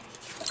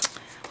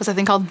what's that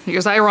thing called?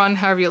 Your Xyron,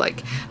 however you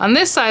like. On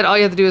this side, all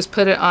you have to do is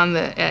put it on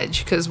the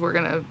edge because we're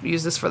going to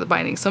use this for the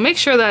binding. So make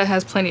sure that it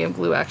has plenty of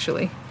glue,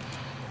 actually.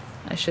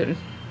 I should.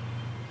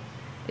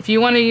 If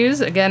you want to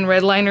use, again,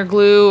 red liner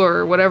glue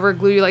or whatever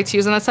glue you like to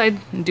use on that side,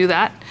 do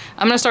that.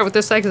 I'm going to start with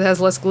this side because it has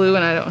less glue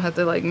and I don't have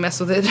to like mess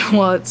with it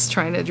while it's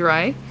trying to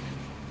dry.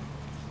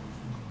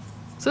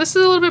 So this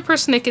is a little bit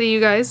persnickety,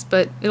 you guys,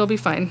 but it'll be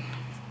fine.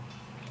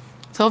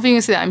 So hopefully you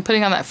can see that. I'm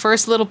putting on that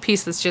first little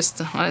piece that's just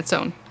on its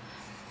own.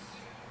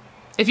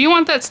 If you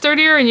want that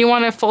sturdier and you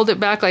want to fold it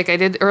back like I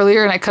did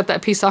earlier and I cut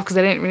that piece off because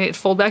I didn't really need it to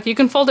fold back, you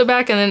can fold it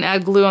back and then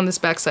add glue on this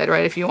back side,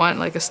 right? If you want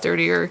like a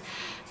sturdier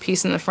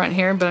piece in the front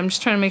here, but I'm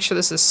just trying to make sure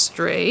this is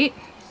straight.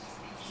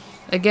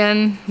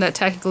 Again, that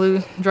tacky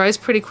glue dries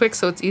pretty quick,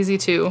 so it's easy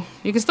to,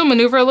 you can still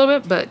maneuver a little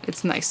bit, but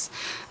it's nice.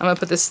 I'm going to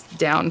put this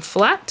down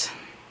flat.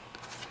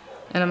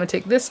 And I'm going to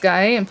take this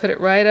guy and put it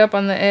right up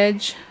on the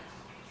edge.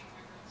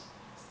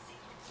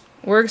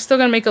 We're still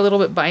going to make a little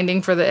bit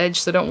binding for the edge,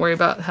 so don't worry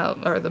about how,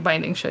 or the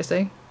binding, should I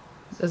say.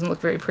 It doesn't look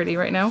very pretty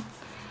right now.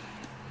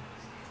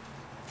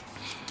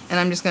 And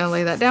I'm just going to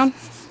lay that down.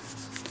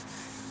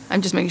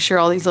 I'm just making sure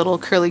all these little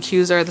curly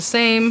cues are the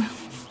same.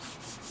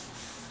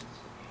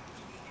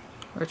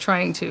 We're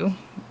trying to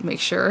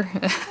make sure.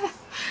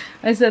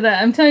 I said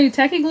that. I'm telling you,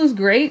 tacky glue is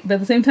great, but at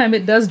the same time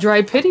it does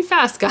dry pretty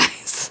fast,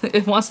 guys.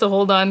 It wants to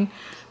hold on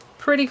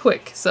pretty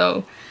quick,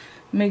 so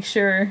make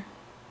sure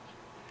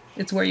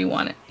it's where you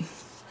want it.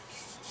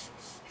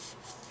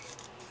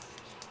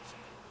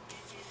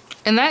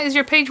 And that is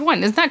your page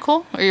 1. Isn't that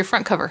cool? Or your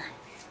front cover.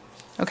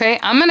 Okay,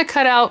 I'm going to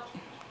cut out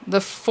the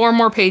 4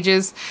 more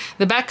pages.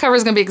 The back cover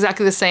is going to be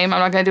exactly the same. I'm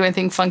not going to do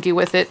anything funky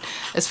with it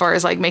as far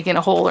as like making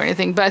a hole or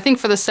anything. But I think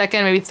for the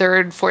second, maybe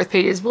third, fourth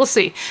pages, we'll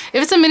see.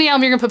 If it's a mini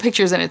album, you're going to put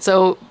pictures in it.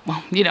 So,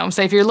 you know,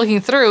 say if you're looking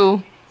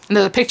through and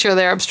there's a picture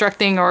there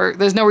obstructing, or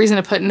there's no reason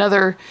to put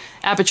another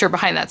aperture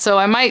behind that. So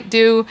I might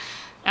do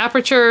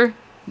aperture,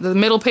 the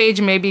middle page,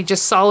 maybe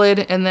just solid,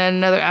 and then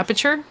another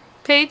aperture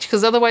page,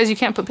 because otherwise you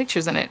can't put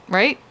pictures in it,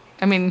 right?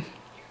 I mean,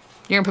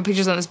 you're gonna put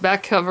pictures on this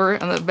back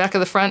cover, on the back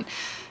of the front,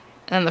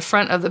 and the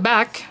front of the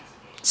back.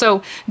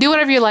 So do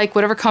whatever you like,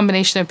 whatever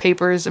combination of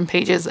papers and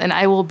pages, and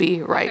I will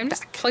be right back. I'm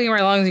just plugging right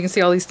along, as you can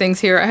see all these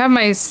things here. I have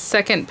my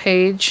second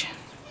page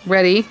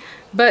ready,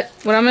 but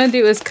what I'm gonna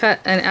do is cut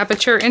an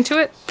aperture into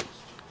it,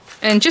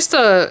 and just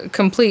a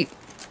complete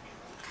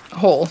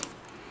hole.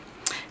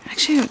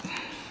 Actually,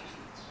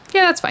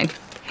 yeah, that's fine.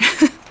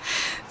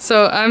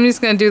 So I'm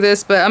just going to do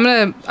this, but I'm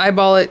going to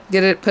eyeball it,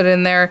 get it, put it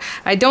in there.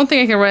 I don't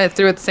think I can run it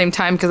through at the same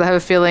time because I have a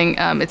feeling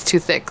it's too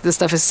thick. This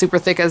stuff is super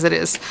thick as it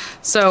is.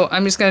 So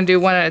I'm just going to do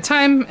one at a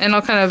time, and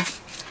I'll kind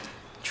of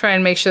try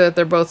and make sure that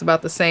they're both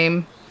about the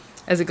same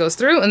as it goes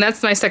through. And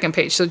that's my second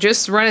page. So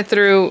just run it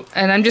through,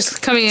 and I'm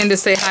just coming in to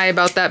say hi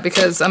about that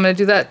because I'm going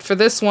to do that for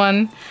this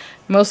one.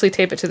 Mostly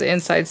tape it to the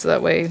inside so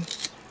that way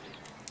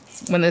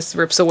when this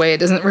rips away, it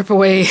doesn't rip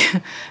away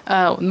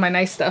my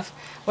nice stuff.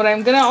 What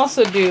I'm going to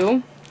also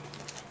do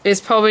is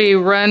probably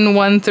run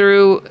one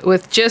through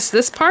with just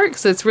this part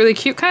because it's really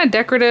cute, kind of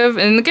decorative.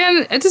 And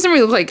again, it doesn't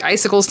really look like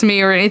icicles to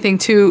me or anything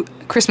too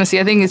Christmassy.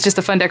 I think it's just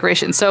a fun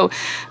decoration. So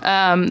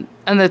on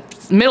the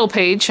middle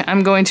page,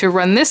 I'm going to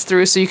run this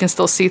through so you can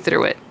still see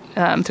through it,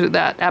 through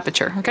that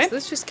aperture. Okay, so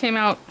this just came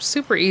out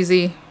super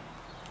easy.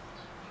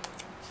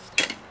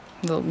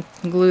 Little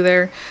glue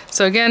there.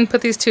 So again,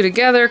 put these two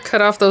together,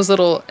 cut off those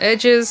little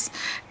edges,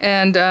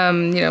 and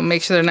you know,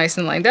 make sure they're nice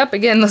and lined up.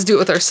 Again, let's do it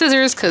with our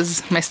scissors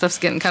because my stuff's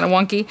getting kind of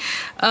wonky.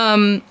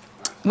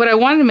 What I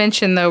wanted to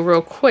mention though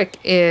real quick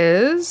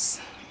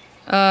is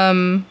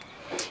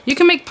you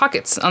can make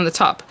pockets on the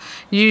top.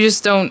 You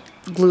just don't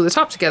glue the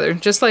top together,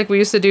 just like we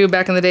used to do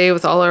back in the day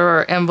with all of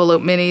our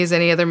envelope minis,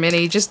 any other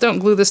mini. Just don't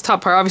glue this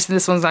top part. Obviously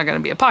this one's not going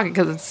to be a pocket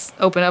because it's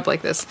open up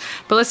like this,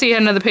 but let's say you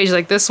had another page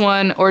like this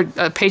one, or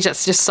a page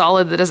that's just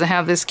solid that doesn't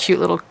have this cute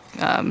little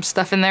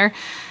stuff in there.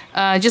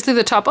 Just leave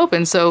the top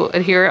open, so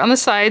adhere it on the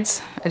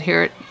sides,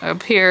 adhere it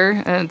up here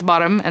and at the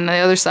bottom and the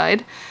other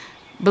side,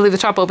 but leave the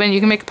top open.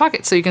 You can make a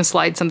pocket so you can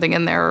slide something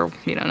in there, or,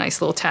 you know, a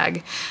nice little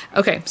tag.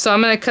 Okay, so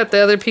I'm going to cut the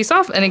other piece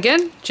off, and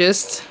again,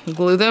 just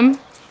glue them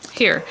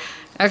here.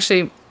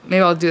 Actually,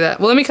 maybe I'll do that.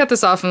 Well, let me cut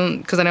this off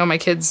because I know my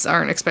kids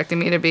aren't expecting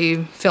me to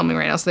be filming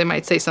right now, so they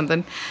might say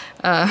something.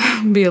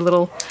 Be a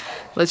little,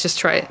 let's just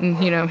try it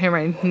and, you know, hear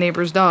my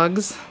neighbor's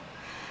dogs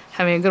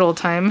having a good old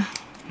time.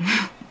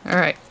 All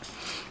right.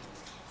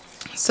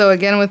 So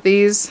again with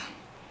these,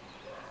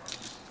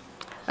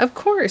 of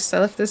course, I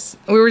left this,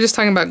 we were just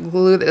talking about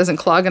glue that doesn't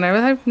clog, and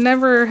I've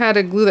never had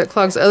a glue that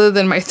clogs other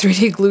than my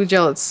 3D glue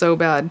gel. It's so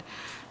bad.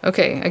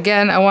 Okay,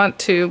 again, I want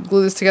to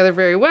glue this together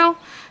very well.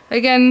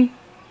 Again,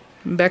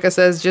 Becca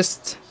says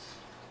just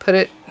put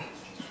it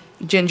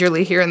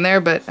gingerly here and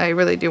there, but I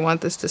really do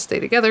want this to stay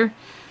together.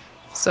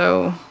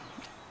 So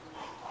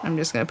I'm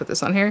just going to put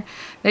this on here.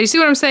 Now you see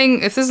what I'm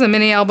saying? If this is a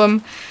mini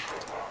album,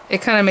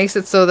 it kind of makes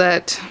it so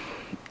that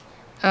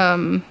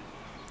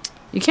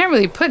you can't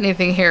really put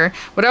anything here.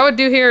 What I would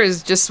do here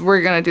is just,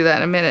 we're going to do that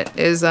in a minute,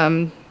 is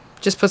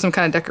just put some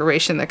kind of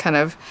decoration that kind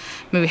of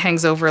maybe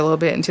hangs over a little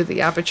bit into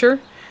the aperture.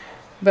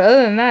 But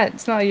other than that,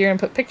 it's not like you're going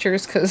to put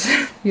pictures because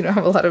you don't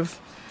have a lot of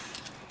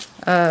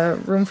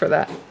room for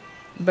that.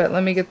 But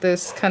let me get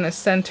this kind of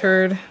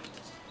centered.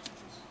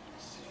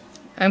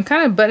 I'm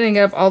kind of buttoning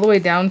up all the way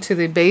down to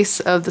the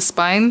base of the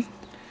spine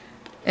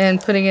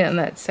and putting it in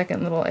that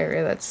second little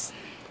area. That's,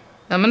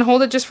 I'm going to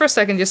hold it just for a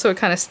second just so it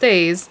kind of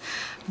stays,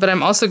 but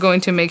I'm also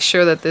going to make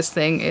sure that this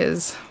thing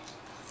is,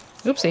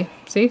 oopsie,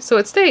 see, so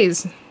it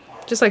stays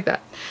just like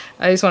that.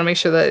 I just want to make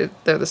sure that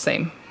they're the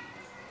same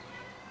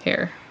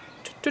here.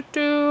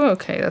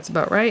 Okay, that's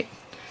about right.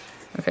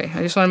 Okay,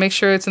 I just want to make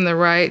sure it's in the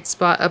right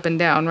spot up and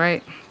down,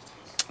 right?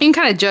 You can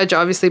kind of judge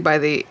obviously by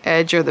the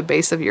edge or the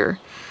base of your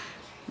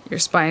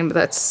spine, but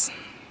that's,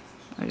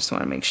 I just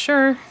want to make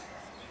sure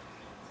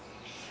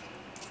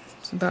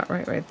it's about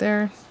right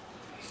there.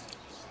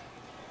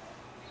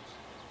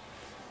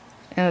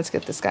 And let's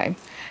get this guy.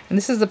 And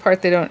this is the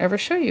part they don't ever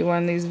show you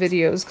on these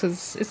videos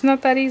because it's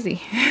not that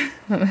easy. I'm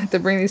gonna have to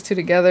bring these two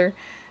together,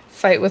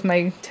 fight with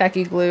my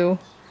tacky glue,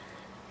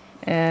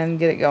 and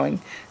get it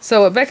going.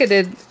 So what Becca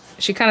did,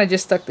 she kind of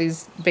just stuck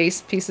these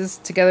base pieces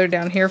together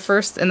down here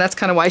first, and that's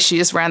kind of why she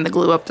just ran the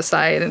glue up the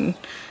side and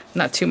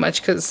not too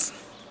much because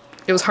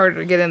it was harder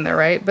to get in there,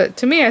 right? But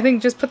to me, I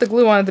think just put the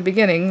glue on at the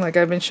beginning, like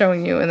I've been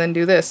showing you, and then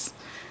do this.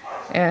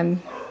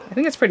 And I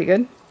think it's pretty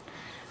good.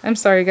 I'm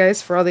sorry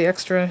guys for all the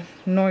extra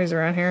noise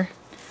around here.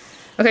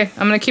 Okay,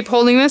 I'm going to keep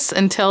holding this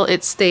until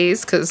it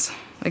stays because,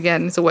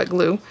 again, it's a wet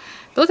glue.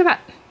 But look at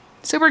that.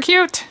 Super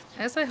cute.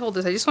 As I hold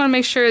this, I just want to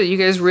make sure that you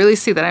guys really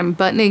see that I'm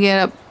buttoning it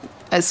up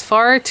as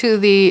far to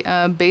the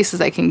base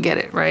as I can get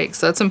it, right?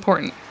 So that's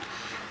important.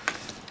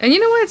 And you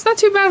know what? It's not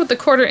too bad with the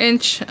 1/4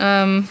 inch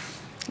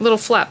little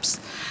flaps.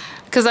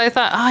 Because I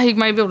thought, oh, you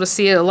might be able to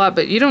see it a lot,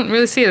 but you don't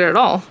really see it at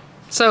all.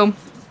 So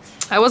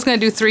I was going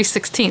to do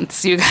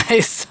 3/16, you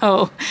guys.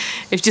 So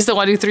if you just don't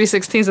want to do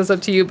 3/16, that's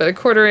up to you. But a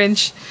 1/4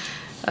 inch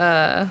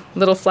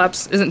little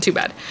flaps isn't too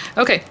bad.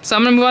 Okay, so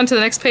I'm going to move on to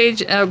the next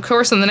page. Of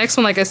course, on the next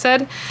one, like I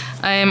said,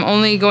 I am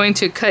only going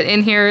to cut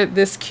in here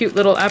this cute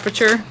little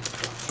aperture.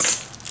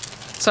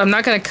 So I'm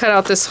not going to cut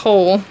out this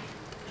hole,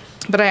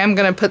 but I am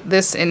going to put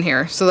this in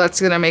here. So that's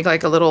going to make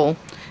like a little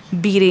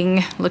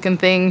beading looking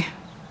thing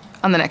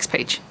on the next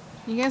page.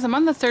 You guys, I'm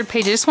on the 3rd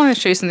page. I just wanted to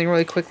show you something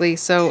really quickly.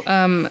 So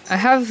I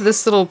have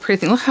this little pretty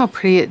thing. Look how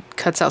pretty it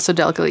cuts out so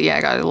delicately. Yeah,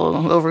 I got a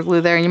little over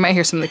glue there, and you might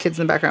hear some of the kids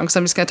in the background because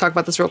I'm just going to talk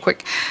about this real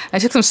quick. I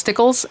took some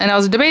stickles, and I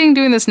was debating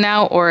doing this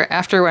now or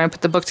after when I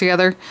put the book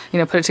together, you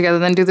know, put it together,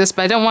 then do this,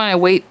 but I don't want to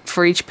wait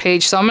for each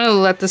page, so I'm going to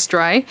let this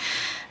dry.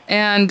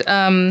 And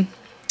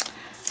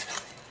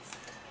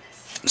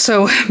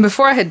so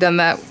before I had done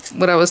that,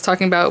 what I was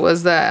talking about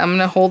was that I'm going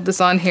to hold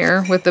this on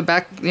here with the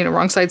back, you know,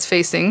 wrong sides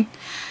facing.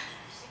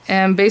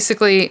 And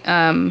basically,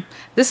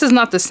 this is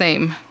not the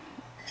same.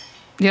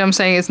 You know what I'm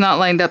saying? It's not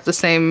lined up the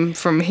same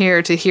from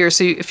here to here.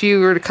 So if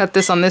you were to cut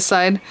this on this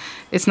side,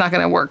 it's not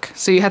going to work.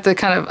 So you have to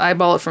kind of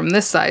eyeball it from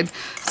this side.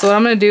 So what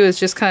I'm going to do is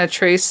just kind of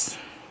trace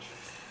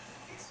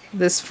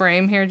this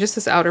frame here, just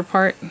this outer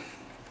part.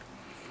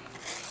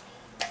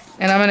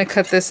 And I'm going to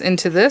cut this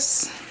into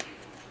this.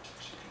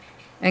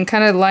 And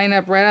kind of line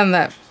up right on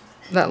that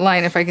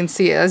line if I can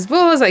see it as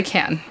well as I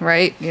can,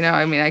 right? You know,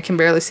 I mean, I can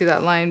barely see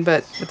that line,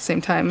 but at the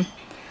same time,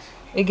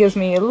 it gives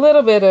me a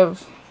little bit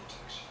of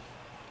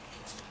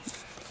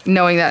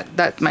knowing that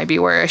that might be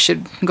where I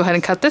should go ahead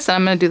and cut this. And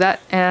I'm going to do that.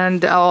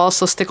 And I'll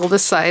also stickle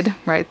this side,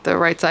 right, the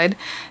right side.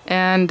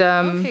 And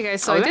okay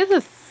guys, so I did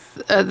the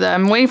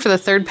I'm waiting for the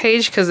 3rd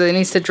page because it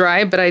needs to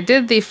dry, but I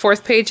did the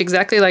 4th page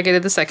exactly like I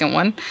did the 2nd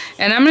one.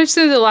 And I'm just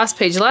going to do the last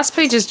page. The last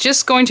page is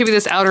just going to be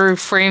this outer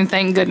frame,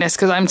 thank goodness,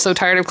 because I'm so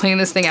tired of cleaning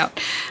this thing out.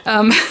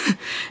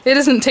 It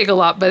doesn't take a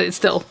lot, but it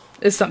still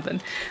is something.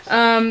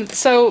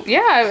 So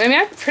yeah, I mean,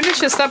 I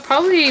finished this up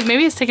probably,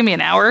 maybe it's taken me an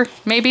hour,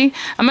 maybe.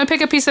 I'm gonna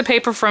pick a piece of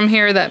paper from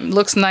here that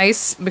looks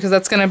nice, because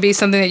that's gonna be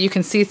something that you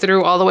can see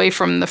through all the way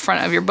from the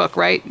front of your book,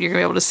 right? You're gonna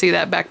be able to see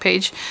that back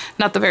page.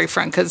 Not the very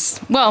front, because,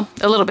 well,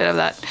 a little bit of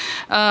that.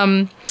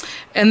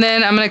 And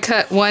then I'm gonna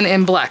cut one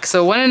in black.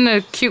 So one in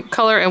a cute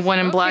color and one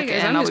in black,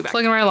 and I'll be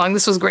plugging right along.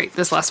 This was great,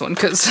 this last one,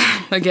 because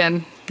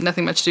again,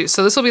 nothing much to do.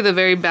 So this will be the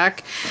very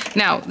back.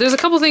 Now, there's a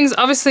couple things.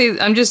 Obviously,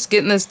 I'm just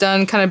getting this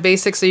done kind of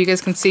basic so you guys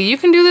can see. You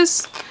can do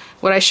this,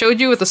 what I showed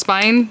you with the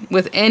spine,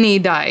 with any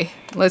die.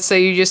 Let's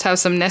say you just have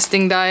some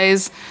nesting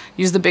dies.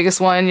 Use the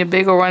biggest one, your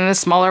bigger one, and a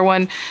smaller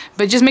one.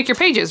 But just make your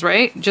pages,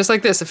 right? Just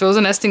like this. If it was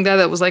a nesting die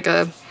that was like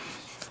a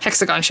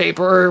hexagon shape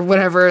or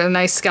whatever, a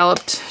nice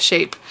scalloped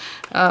shape,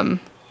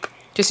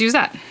 just use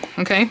that,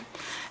 okay? And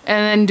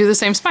then do the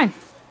same spine.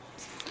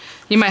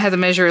 You might have to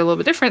measure a little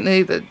bit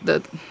differently,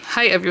 the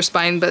height of your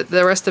spine, but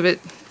the rest of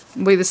it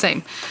will be the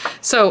same.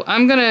 So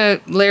I'm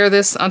gonna layer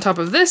this on top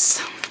of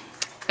this,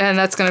 and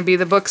that's gonna be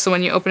the book, so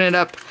when you open it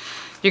up,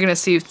 you're gonna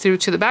see through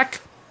to the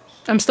back.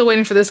 I'm still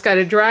waiting for this guy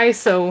to dry,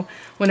 so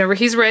whenever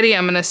he's ready,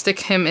 I'm gonna stick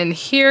him in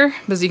here,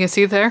 as you can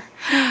see there.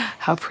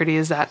 How pretty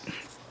is that?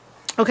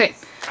 Okay,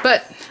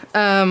 but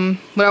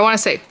what I wanna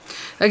say,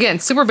 again,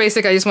 super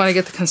basic, I just wanna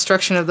get the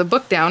construction of the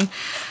book down.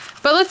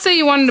 But let's say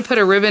you wanted to put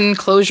a ribbon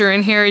closure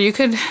in here. You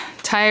could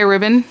tie a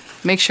ribbon,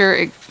 make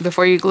sure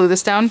before you glue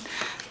this down,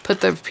 put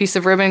the piece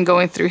of ribbon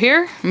going through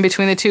here in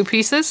between the 2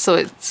 pieces so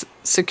it's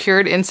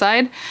secured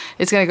inside.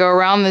 It's going to go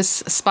around this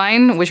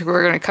spine, which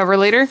we're going to cover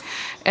later,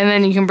 and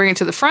then you can bring it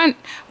to the front,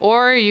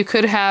 or you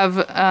could have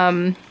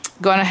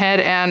gone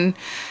ahead and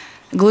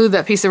glued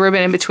that piece of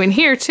ribbon in between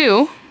here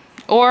too.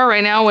 Or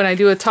right now when I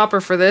do a topper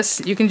for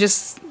this, you can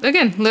just,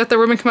 again, let the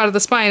ribbon come out of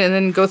the spine and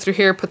then go through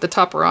here, put the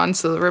topper on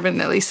so the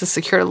ribbon at least is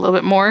secured a little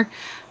bit more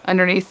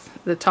underneath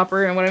the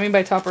topper. And what I mean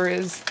by topper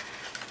is,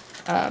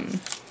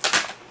 I'm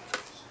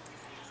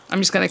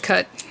just going to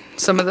cut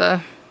some of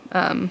the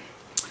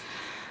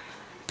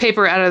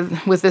paper out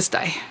of with this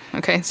die.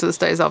 Okay, so this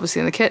die is obviously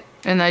in the kit,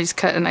 and I just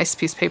cut a nice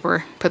piece of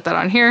paper, put that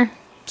on here,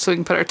 so we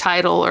can put our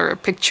title or a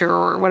picture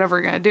or whatever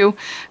we're going to do,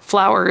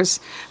 flowers.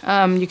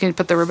 You can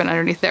put the ribbon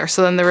underneath there.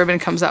 So then the ribbon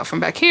comes out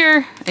from back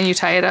here and you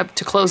tie it up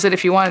to close it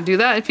if you want to do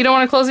that. If you don't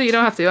want to close it, you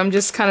don't have to. I'm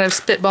just kind of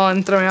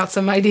spitballing, throwing out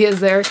some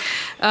ideas there.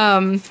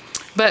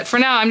 But for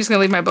now, I'm just going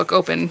to leave my book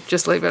open,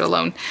 just leave it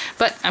alone.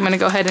 But I'm going to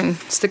go ahead and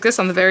stick this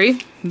on the very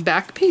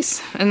back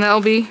piece, and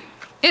that'll be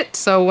it.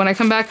 So when I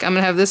come back, I'm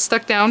going to have this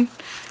stuck down,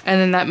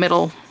 and then that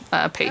middle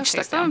page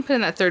stuck down. I'm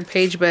putting that 3rd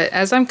page, but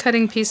as I'm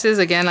cutting pieces,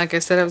 again, like I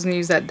said, I was going to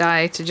use that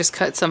die to just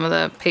cut some of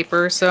the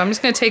paper. So I'm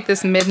just going to take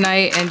this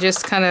Midnight and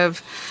just kind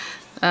of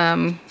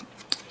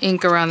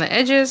ink around the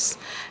edges.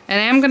 And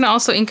I am going to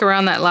also ink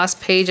around that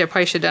last page. I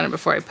probably should have done it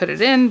before I put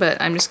it in,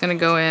 but I'm just going to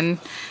go in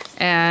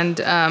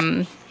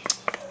and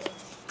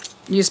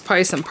use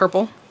probably some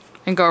purple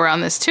and go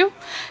around this too.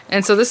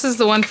 And so this is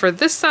the one for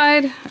this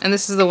side, and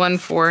this is the one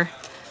for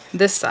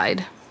this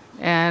side.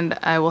 And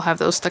I will have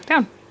those stuck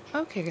down.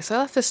 Okay, so I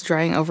left this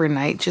drying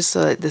overnight just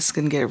so that this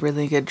can get a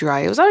really good dry.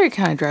 It was already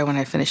kind of dry when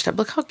I finished up.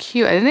 Look how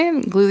cute. I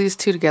didn't glue these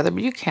 2 together,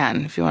 but you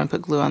can if you want to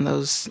put glue on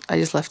those. I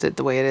just left it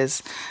the way it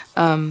is.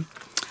 But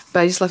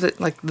I just left it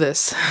like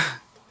this.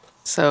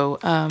 So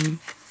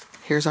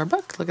here's our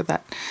book. Look at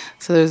that.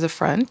 So there's the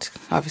front,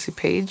 obviously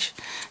page.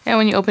 And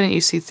when you open it,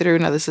 you see through.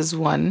 Now this is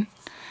one.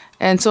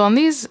 And so on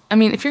these, I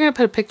mean, if you're going to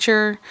put a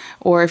picture,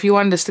 or if you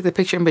wanted to stick the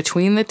picture in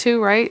between the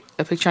 2, right?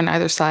 A picture on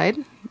either side,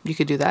 you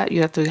could do that.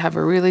 You have to have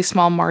a really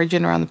small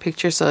margin around the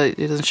picture so it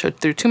doesn't show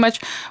through too much,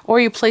 or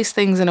you place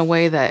things in a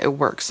way that it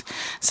works.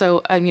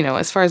 So, you know,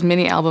 as far as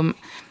mini album,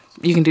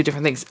 you can do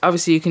different things.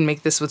 Obviously, you can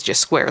make this with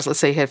just squares. Let's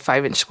say you had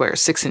 5-inch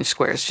squares, 6-inch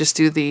squares. Just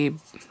do the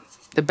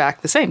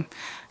back the same.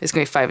 It's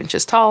going to be 5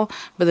 inches tall,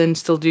 but then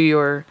still do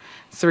your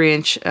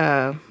 3-inch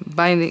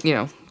binding, you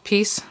know,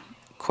 piece,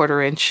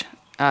 1/4 inch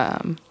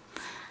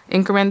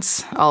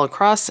increments all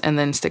across, and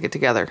then stick it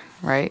together,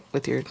 right,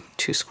 with your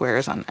 2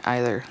 squares on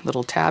either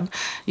little tab.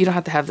 You don't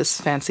have to have this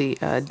fancy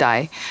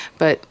die,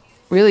 but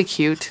really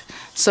cute.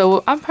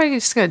 So I'm probably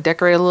just going to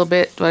decorate a little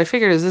bit. What I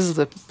figured is this is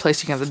the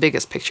place you can have the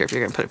biggest picture if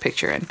you're going to put a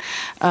picture in.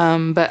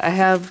 But I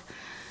have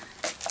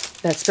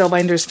that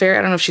Spellbinders Fair.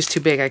 I don't know if she's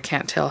too big. I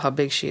can't tell how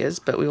big she is,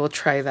 but we will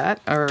try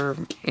that. Or,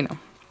 you know,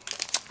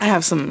 I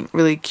have some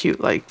really cute,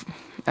 like,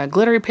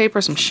 glittery paper,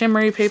 some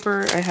shimmery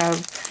paper. I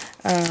have,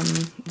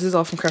 this is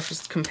all from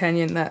Crafter's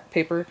Companion, that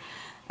paper.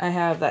 I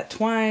have that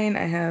twine.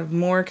 I have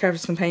more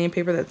Crafter's Companion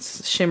paper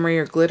that's shimmery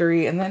or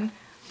glittery. And then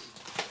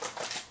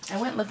I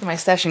went and looked at my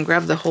stash and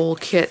grabbed the whole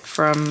kit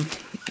from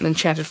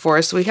Enchanted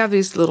Forest. So we have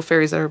these little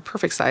fairies that are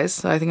perfect size.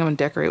 So I think I'm going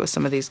to decorate with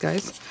some of these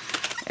guys.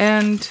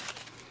 And,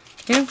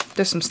 you know,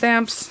 there's some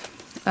stamps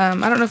I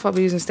don't know if I'll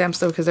be using stamps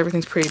though because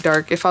everything's pretty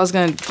dark. If I was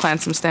going to plan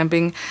some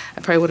stamping,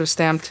 I probably would have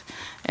stamped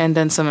and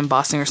done some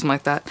embossing or something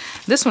like that.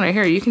 This one right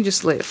here, you can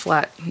just lay it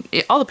flat.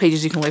 All the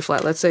pages you can lay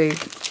flat. Let's say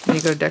when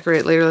you go to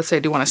decorate later, let's say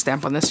I do want to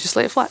stamp on this, just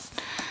lay it flat.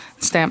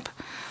 Stamp.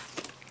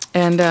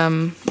 And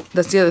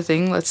that's the other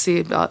thing. Let's see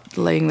about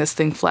laying this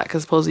thing flat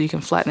because supposedly you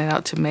can flatten it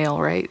out to mail,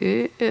 right?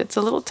 It's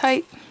a little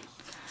tight.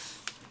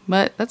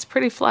 But that's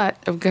pretty flat.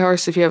 Of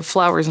course, if you have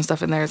flowers and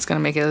stuff in there, it's going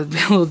to make it a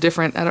little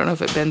different. I don't know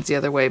if it bends the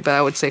other way, but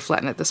I would say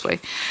flatten it this way.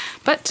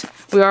 But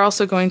we are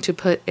also going to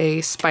put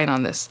a spine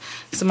on this.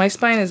 So my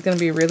spine is going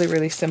to be really,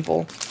 really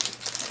simple.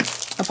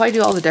 I'll probably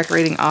do all the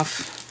decorating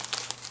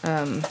off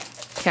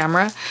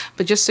camera.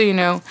 But just so you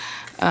know,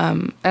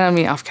 I don't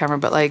mean off camera,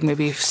 but like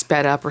maybe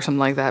sped up or something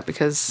like that,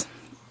 because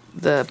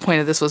the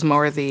point of this was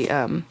more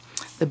the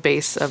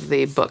base of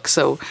the book.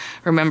 So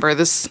remember,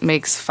 this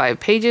makes 5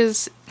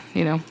 pages.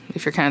 You know,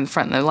 if you're kind of in the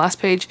front and the last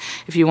page.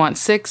 If you want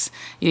 6,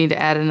 you need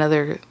to add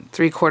another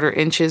 3/4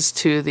 inches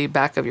to the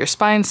back of your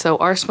spine. So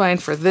our spine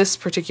for this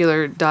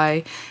particular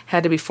die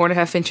had to be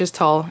 4.5 inches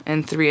tall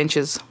and 3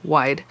 inches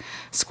wide,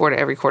 scored at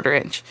every 1/4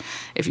 inch.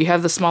 If you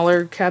have the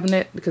smaller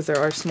cabinet, because there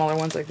are smaller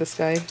ones like this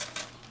guy,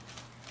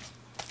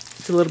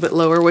 it's a little bit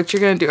lower. What you're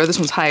going to do, or this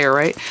one's higher,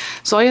 right?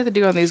 So all you have to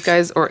do on these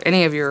guys, or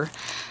any of your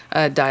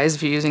dies,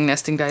 if you're using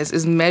nesting dies,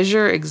 is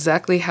measure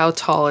exactly how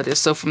tall it is.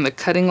 So from the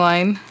cutting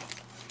line,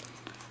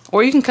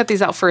 or you can cut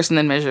these out first and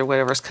then measure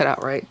whatever's cut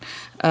out, right?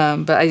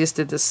 But I just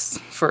did this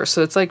first.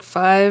 So it's like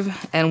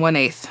 5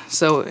 1/8.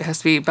 So it has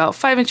to be about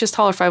 5 inches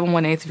tall or 5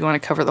 1/8 if you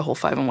want to cover the whole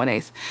 5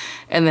 1/8.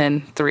 And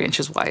then 3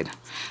 inches wide.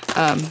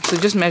 So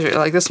just measure,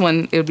 like this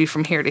one, it would be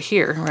from here to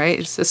here, right?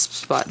 It's this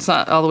spot. It's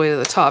not all the way to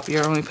the top.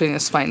 You're only putting the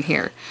spine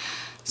here.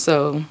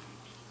 So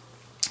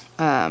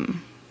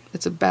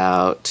it's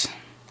about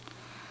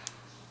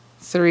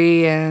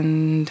 3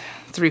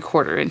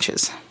 3/4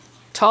 inches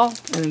tall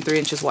and then 3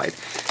 inches wide.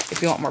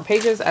 If you want more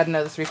pages, add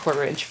another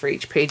 3/4 inch for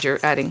each page you're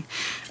adding.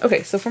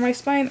 Okay, so for my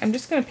spine, I'm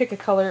just going to pick a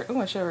color.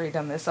 Oh, I should have already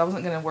done this. I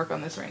wasn't going to work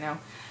on this right now.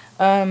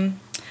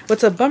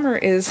 What's a bummer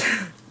is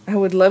I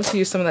would love to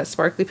use some of that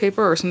sparkly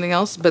paper or something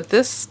else, but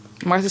this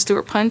Martha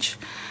Stewart punch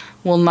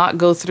will not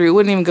go through. It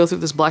wouldn't even go through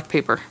this black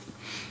paper.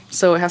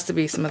 So it has to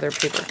be some other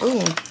paper.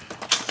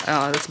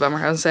 Oh, that's a bummer. I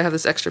was going to say I have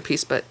this extra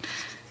piece, but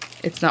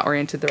it's not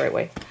oriented the right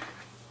way.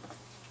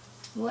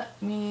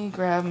 Let me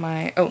grab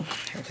my, oh,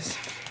 here it is.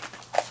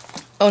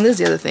 Oh, and this is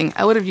the other thing.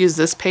 I would have used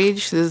this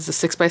page. This is a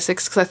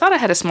 6x6 because I thought I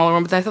had a smaller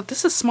one, but I thought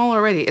this is small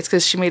already. It's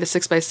because she made a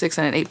 6x6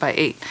 and an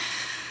 8x8.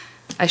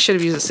 I should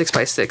have used a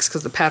 6x6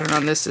 because the pattern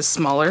on this is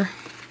smaller,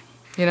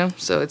 you know,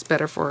 so it's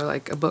better for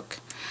like a book.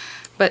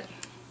 But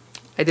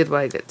I did what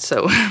I did,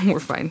 so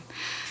we're fine.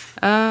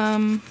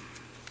 Trying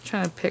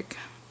to pick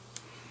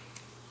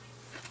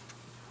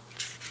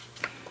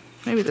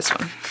maybe this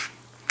one.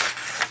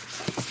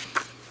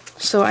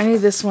 So I need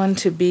this one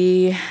to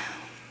be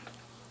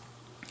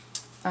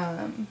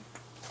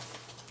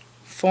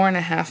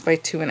 4.5 by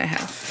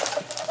 2.5.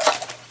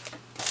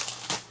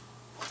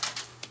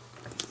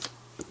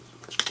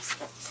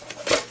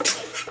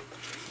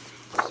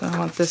 So I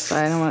want this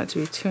side, I want it to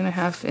be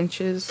 2.5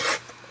 inches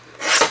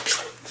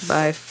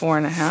by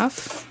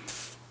 4.5.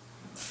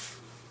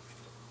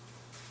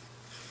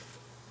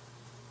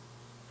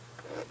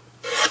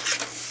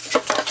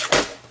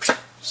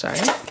 Sorry.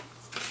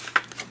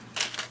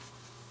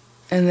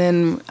 And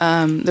then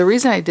the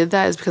reason I did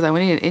that is because I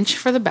need an inch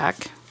for the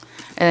back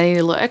and I need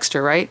a little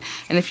extra, right?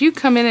 And if you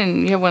come in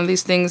and you have one of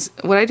these things,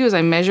 what I do is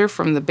I measure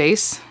from the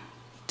base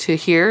to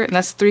here, and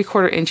that's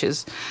 3/4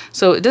 inches.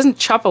 So it doesn't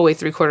chop away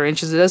 3/4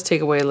 inches, it does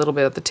take away a little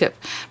bit at the tip,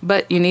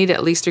 but you need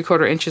at least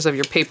 3/4 inches of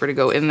your paper to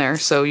go in there,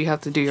 so you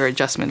have to do your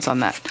adjustments on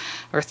that,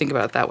 or think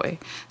about it that way.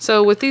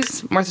 So with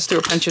these Martha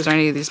Stewart punches or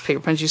any of these paper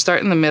punches, you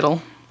start in the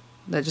middle.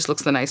 That just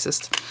looks the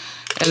nicest.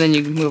 And then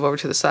you move over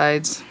to the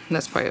sides.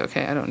 That's probably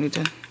okay, I don't need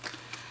to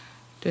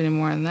do any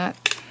more on that.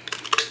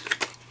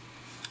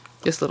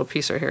 This little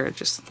piece right here,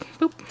 just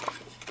boop.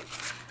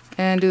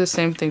 And do the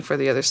same thing for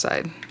the other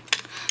side.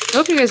 I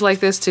hope you guys like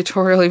this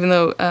tutorial, even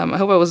though I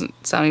hope I wasn't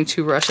sounding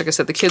too rushed. Like I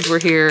said, the kids were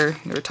here,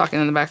 they were talking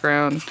in the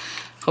background.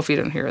 Hopefully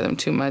you don't hear them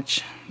too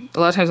much. A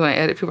lot of times when I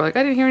edit, people are like,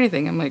 I didn't hear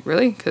anything. I'm like,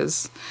 really?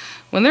 Because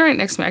when they're right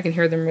next to me, I can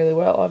hear them really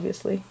well,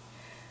 obviously.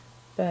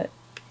 But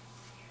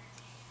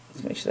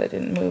let's make sure that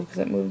didn't move, because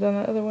it moved on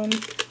the other one.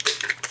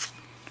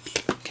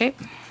 Okay.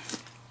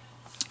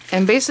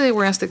 And basically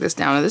we're going to stick this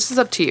down. Now this is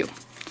up to you.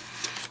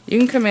 You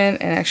can come in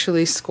and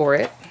actually score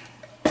it.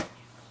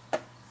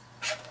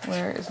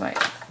 Where is my,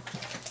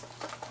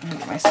 let me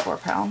get my score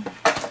pal.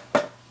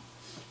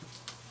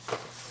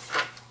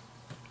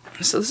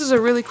 So this is a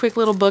really quick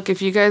little book.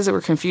 If you guys that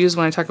were confused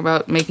when I talk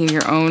about making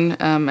your own,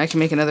 I can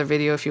make another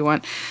video if you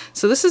want.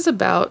 So this is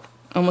about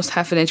almost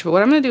 1/2 inch, but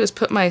what I'm going to do is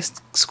put my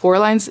score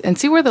lines and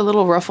see where the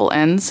little ruffle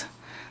ends.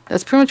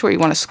 That's pretty much where you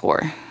want to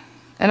score.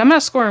 And I'm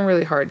not scoring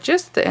really hard,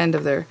 just the end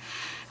of there.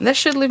 And that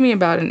should leave me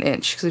about 1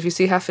 inch, because if you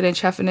see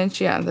 1/2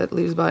 inch, yeah, that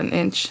leaves about 1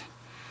 inch.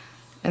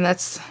 And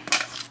that's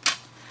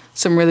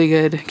some really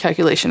good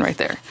calculation right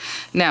there.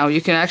 Now,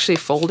 you can actually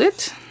fold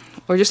it,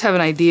 or just have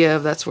an idea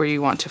of that's where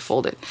you want to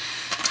fold it.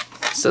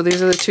 So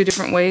these are the two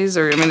different ways,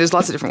 or I mean there's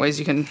lots of different ways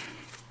you can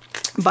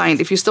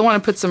bind. If you still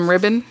want to put some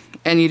ribbon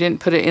and you didn't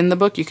put it in the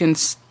book, you can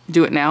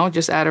do it now.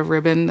 Just add a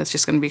ribbon that's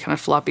just going to be kind of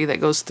floppy that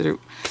goes through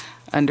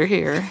under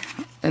here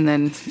and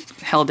then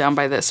held down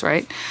by this,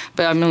 right?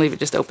 But I'm going to leave it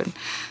just open.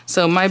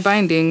 So my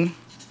binding,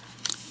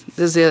 this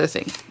is the other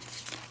thing.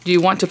 Do you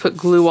want to put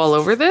glue all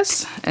over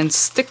this and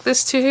stick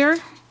this to here?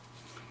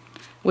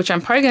 Which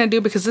I'm probably going to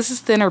do because this is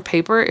thinner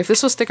paper. If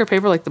this was thicker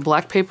paper like the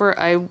black paper,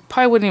 I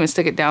probably wouldn't even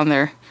stick it down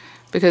there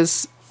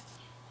because,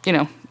 you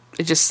know,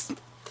 it just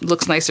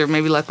looks nicer.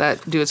 Maybe let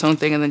that do its own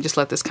thing and then just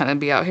let this kind of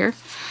be out here.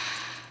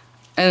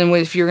 And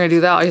if you're going to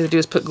do that, all you have to do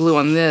is put glue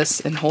on this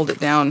and hold it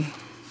down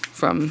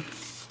from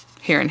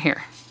here and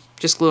here.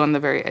 Just glue on the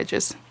very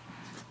edges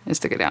and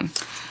stick it down.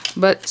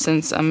 But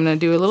since I'm going to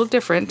do a little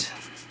different,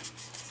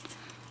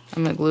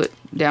 I'm going to glue it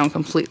down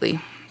completely.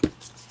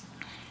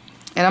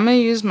 And I'm going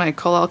to use my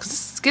Collall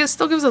because it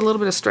still gives it a little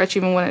bit of stretch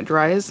even when it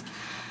dries.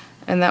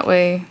 And that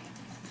way,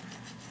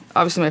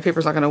 obviously my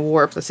paper's not going to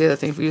warp. That's the other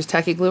thing. If we use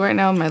tacky glue right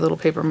now, my little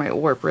paper might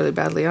warp really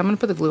badly. I'm going to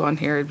put the glue on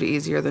here. It'd be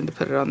easier than to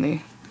put it on the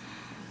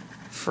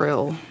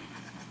frill.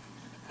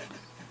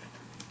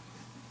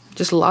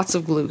 Just lots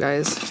of glue,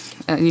 guys.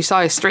 And you saw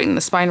I straightened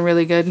the spine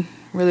really good,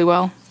 really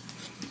well.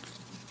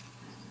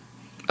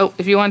 Oh,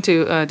 if you want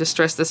to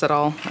distress this at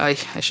all, I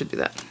should do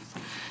that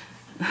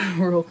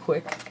real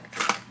quick.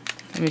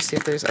 Let me see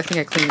if there's, I think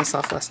I cleaned this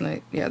off last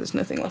night. Yeah, there's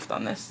nothing left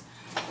on this.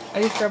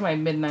 I just grabbed my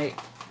midnight.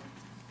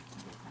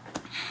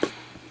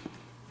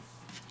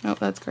 Oh,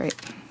 that's great.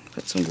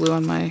 Put some glue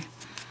on my,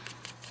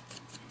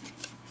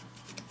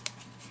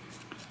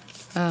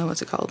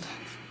 what's it called?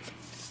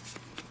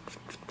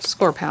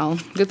 Score Pal.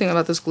 Good thing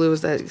about this glue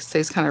is that it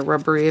stays kind of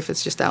rubbery if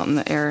it's just out in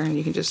the air and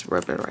you can just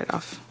rub it right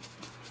off.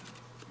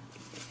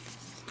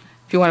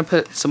 If you want to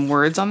put some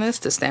words on this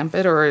to stamp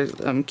it or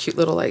cute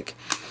little like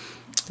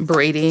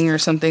braiding or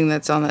something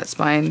that's on that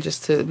spine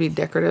just to be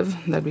decorative,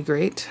 that'd be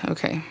great.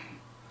 Okay.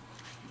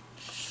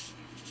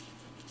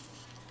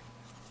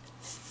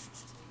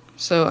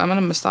 So I'm going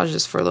to massage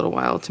this for a little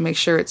while to make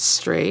sure it's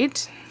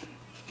straight.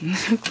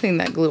 Clean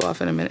that glue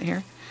off in a minute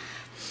here.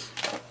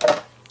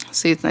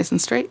 See, it's nice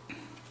and straight.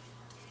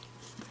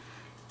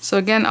 So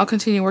again, I'll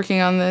continue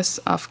working on this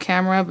off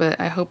camera, but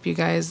I hope you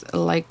guys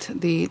liked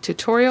the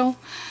tutorial.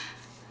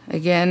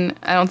 Again,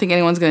 I don't think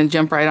anyone's going to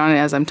jump right on it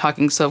as I'm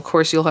talking, so of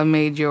course you'll have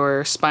made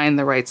your spine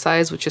the right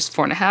size, which is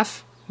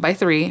 4.5 by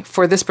 3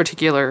 for this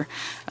particular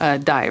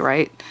die,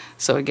 right?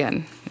 So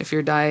again, if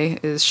your die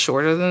is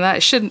shorter than that,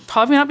 it should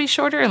probably not be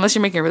shorter unless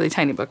you're making a really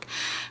tiny book.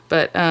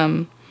 But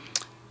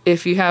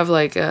if you have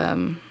like,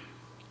 yeah,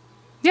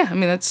 I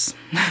mean, that's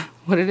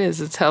what it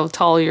is. It's how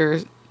tall your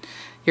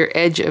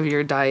edge of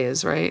your die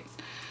is, right?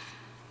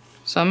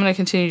 So I'm going to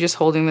continue just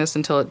holding this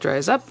until it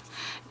dries up.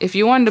 If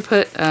you wanted to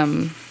put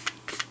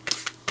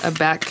a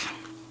back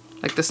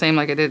like the same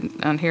like I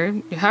did on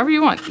here, however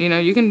you want, you know,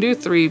 you can do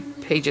 3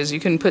 pages. You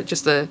can put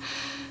just a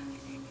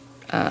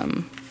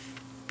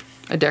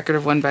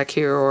decorative one back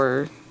here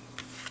or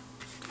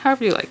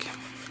however you like.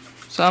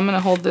 So I'm going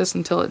to hold this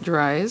until it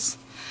dries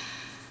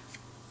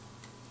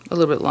a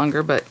little bit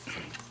longer, but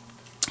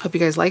hope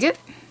you guys like it.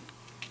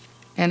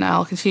 And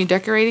I'll continue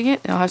decorating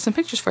it, and I'll have some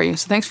pictures for you.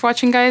 So thanks for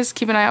watching, guys.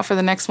 Keep an eye out for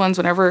the next ones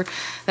whenever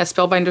that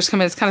Spellbinders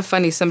come in. It's kind of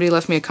funny. Somebody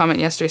left me a comment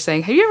yesterday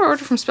saying, have you ever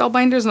ordered from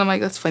Spellbinders? And I'm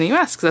like, that's funny you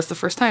ask, because that's the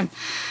first time.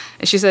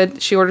 And she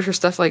said she ordered her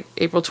stuff like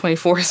April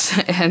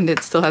 24th, and it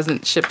still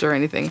hasn't shipped or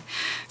anything.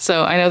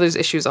 So I know there's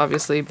issues,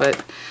 obviously,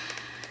 but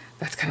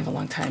that's kind of a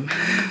long time.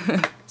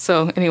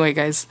 So anyway,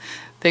 guys,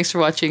 thanks for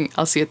watching.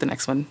 I'll see you at the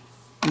next one.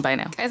 Bye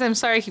now. Guys, I'm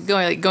sorry I keep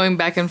going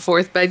back and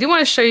forth, but I do want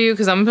to show you,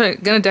 because I'm going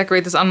to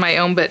decorate this on my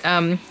own, but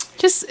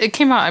just, it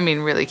came out, I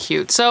mean, really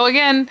cute. So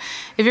again,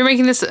 if you're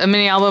making this a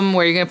mini album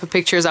where you're going to put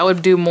pictures, I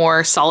would do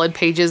more solid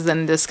pages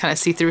than this kind of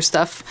see-through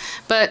stuff.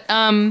 But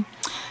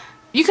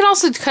you can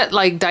also cut,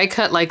 like, die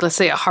cut, like, let's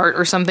say a heart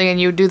or something, and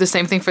you would do the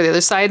same thing for the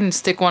other side and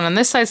stick one on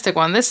this side, stick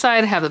one on this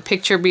side, have the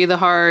picture be the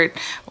heart,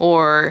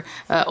 or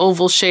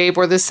oval shape,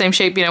 or the same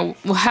shape, you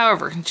know,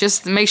 however.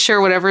 Just make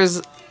sure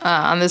whatever's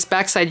on this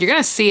back side, you're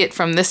going to see it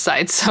from this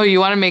side, so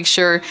you want to make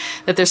sure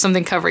that there's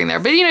something covering there.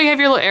 But you know, you have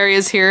your little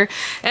areas here,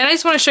 and I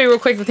just want to show you real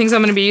quick the things I'm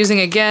going to be using.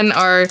 Again,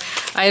 are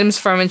items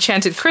from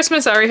Enchanted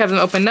Christmas. I already have them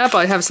opened up.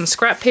 I have some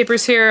scrap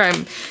papers here.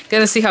 I'm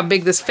going to see how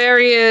big this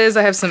fairy is.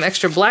 I have some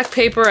extra black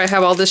paper. I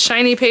have all this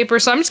shiny paper,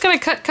 so I'm just going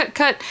to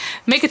cut,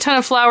 make a ton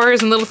of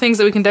flowers and little things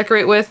that we can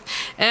decorate with,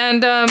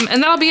 and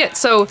that'll be it.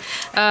 So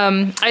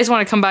I just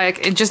want to come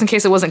back, just in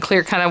case it wasn't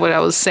clear kind of what I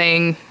was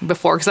saying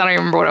before, because I don't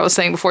even remember what I was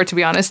saying before, to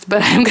be honest,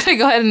 but I'm gonna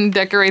go ahead and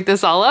decorate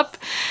this all up,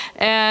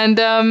 and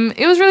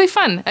it was really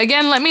fun.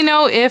 Again, let me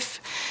know if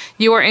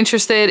you are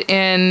interested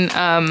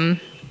in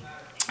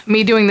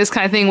me doing this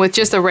kind of thing with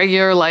just a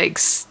regular like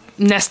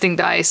nesting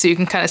die, so you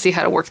can kind of see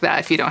how to work that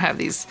if you don't have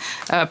these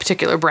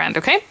particular brand.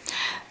 Okay,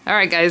 all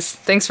right guys,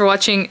 thanks for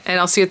watching, and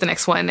I'll see you at the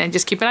next one, and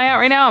just keep an eye out.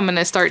 Right now I'm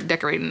gonna start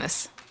decorating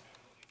this.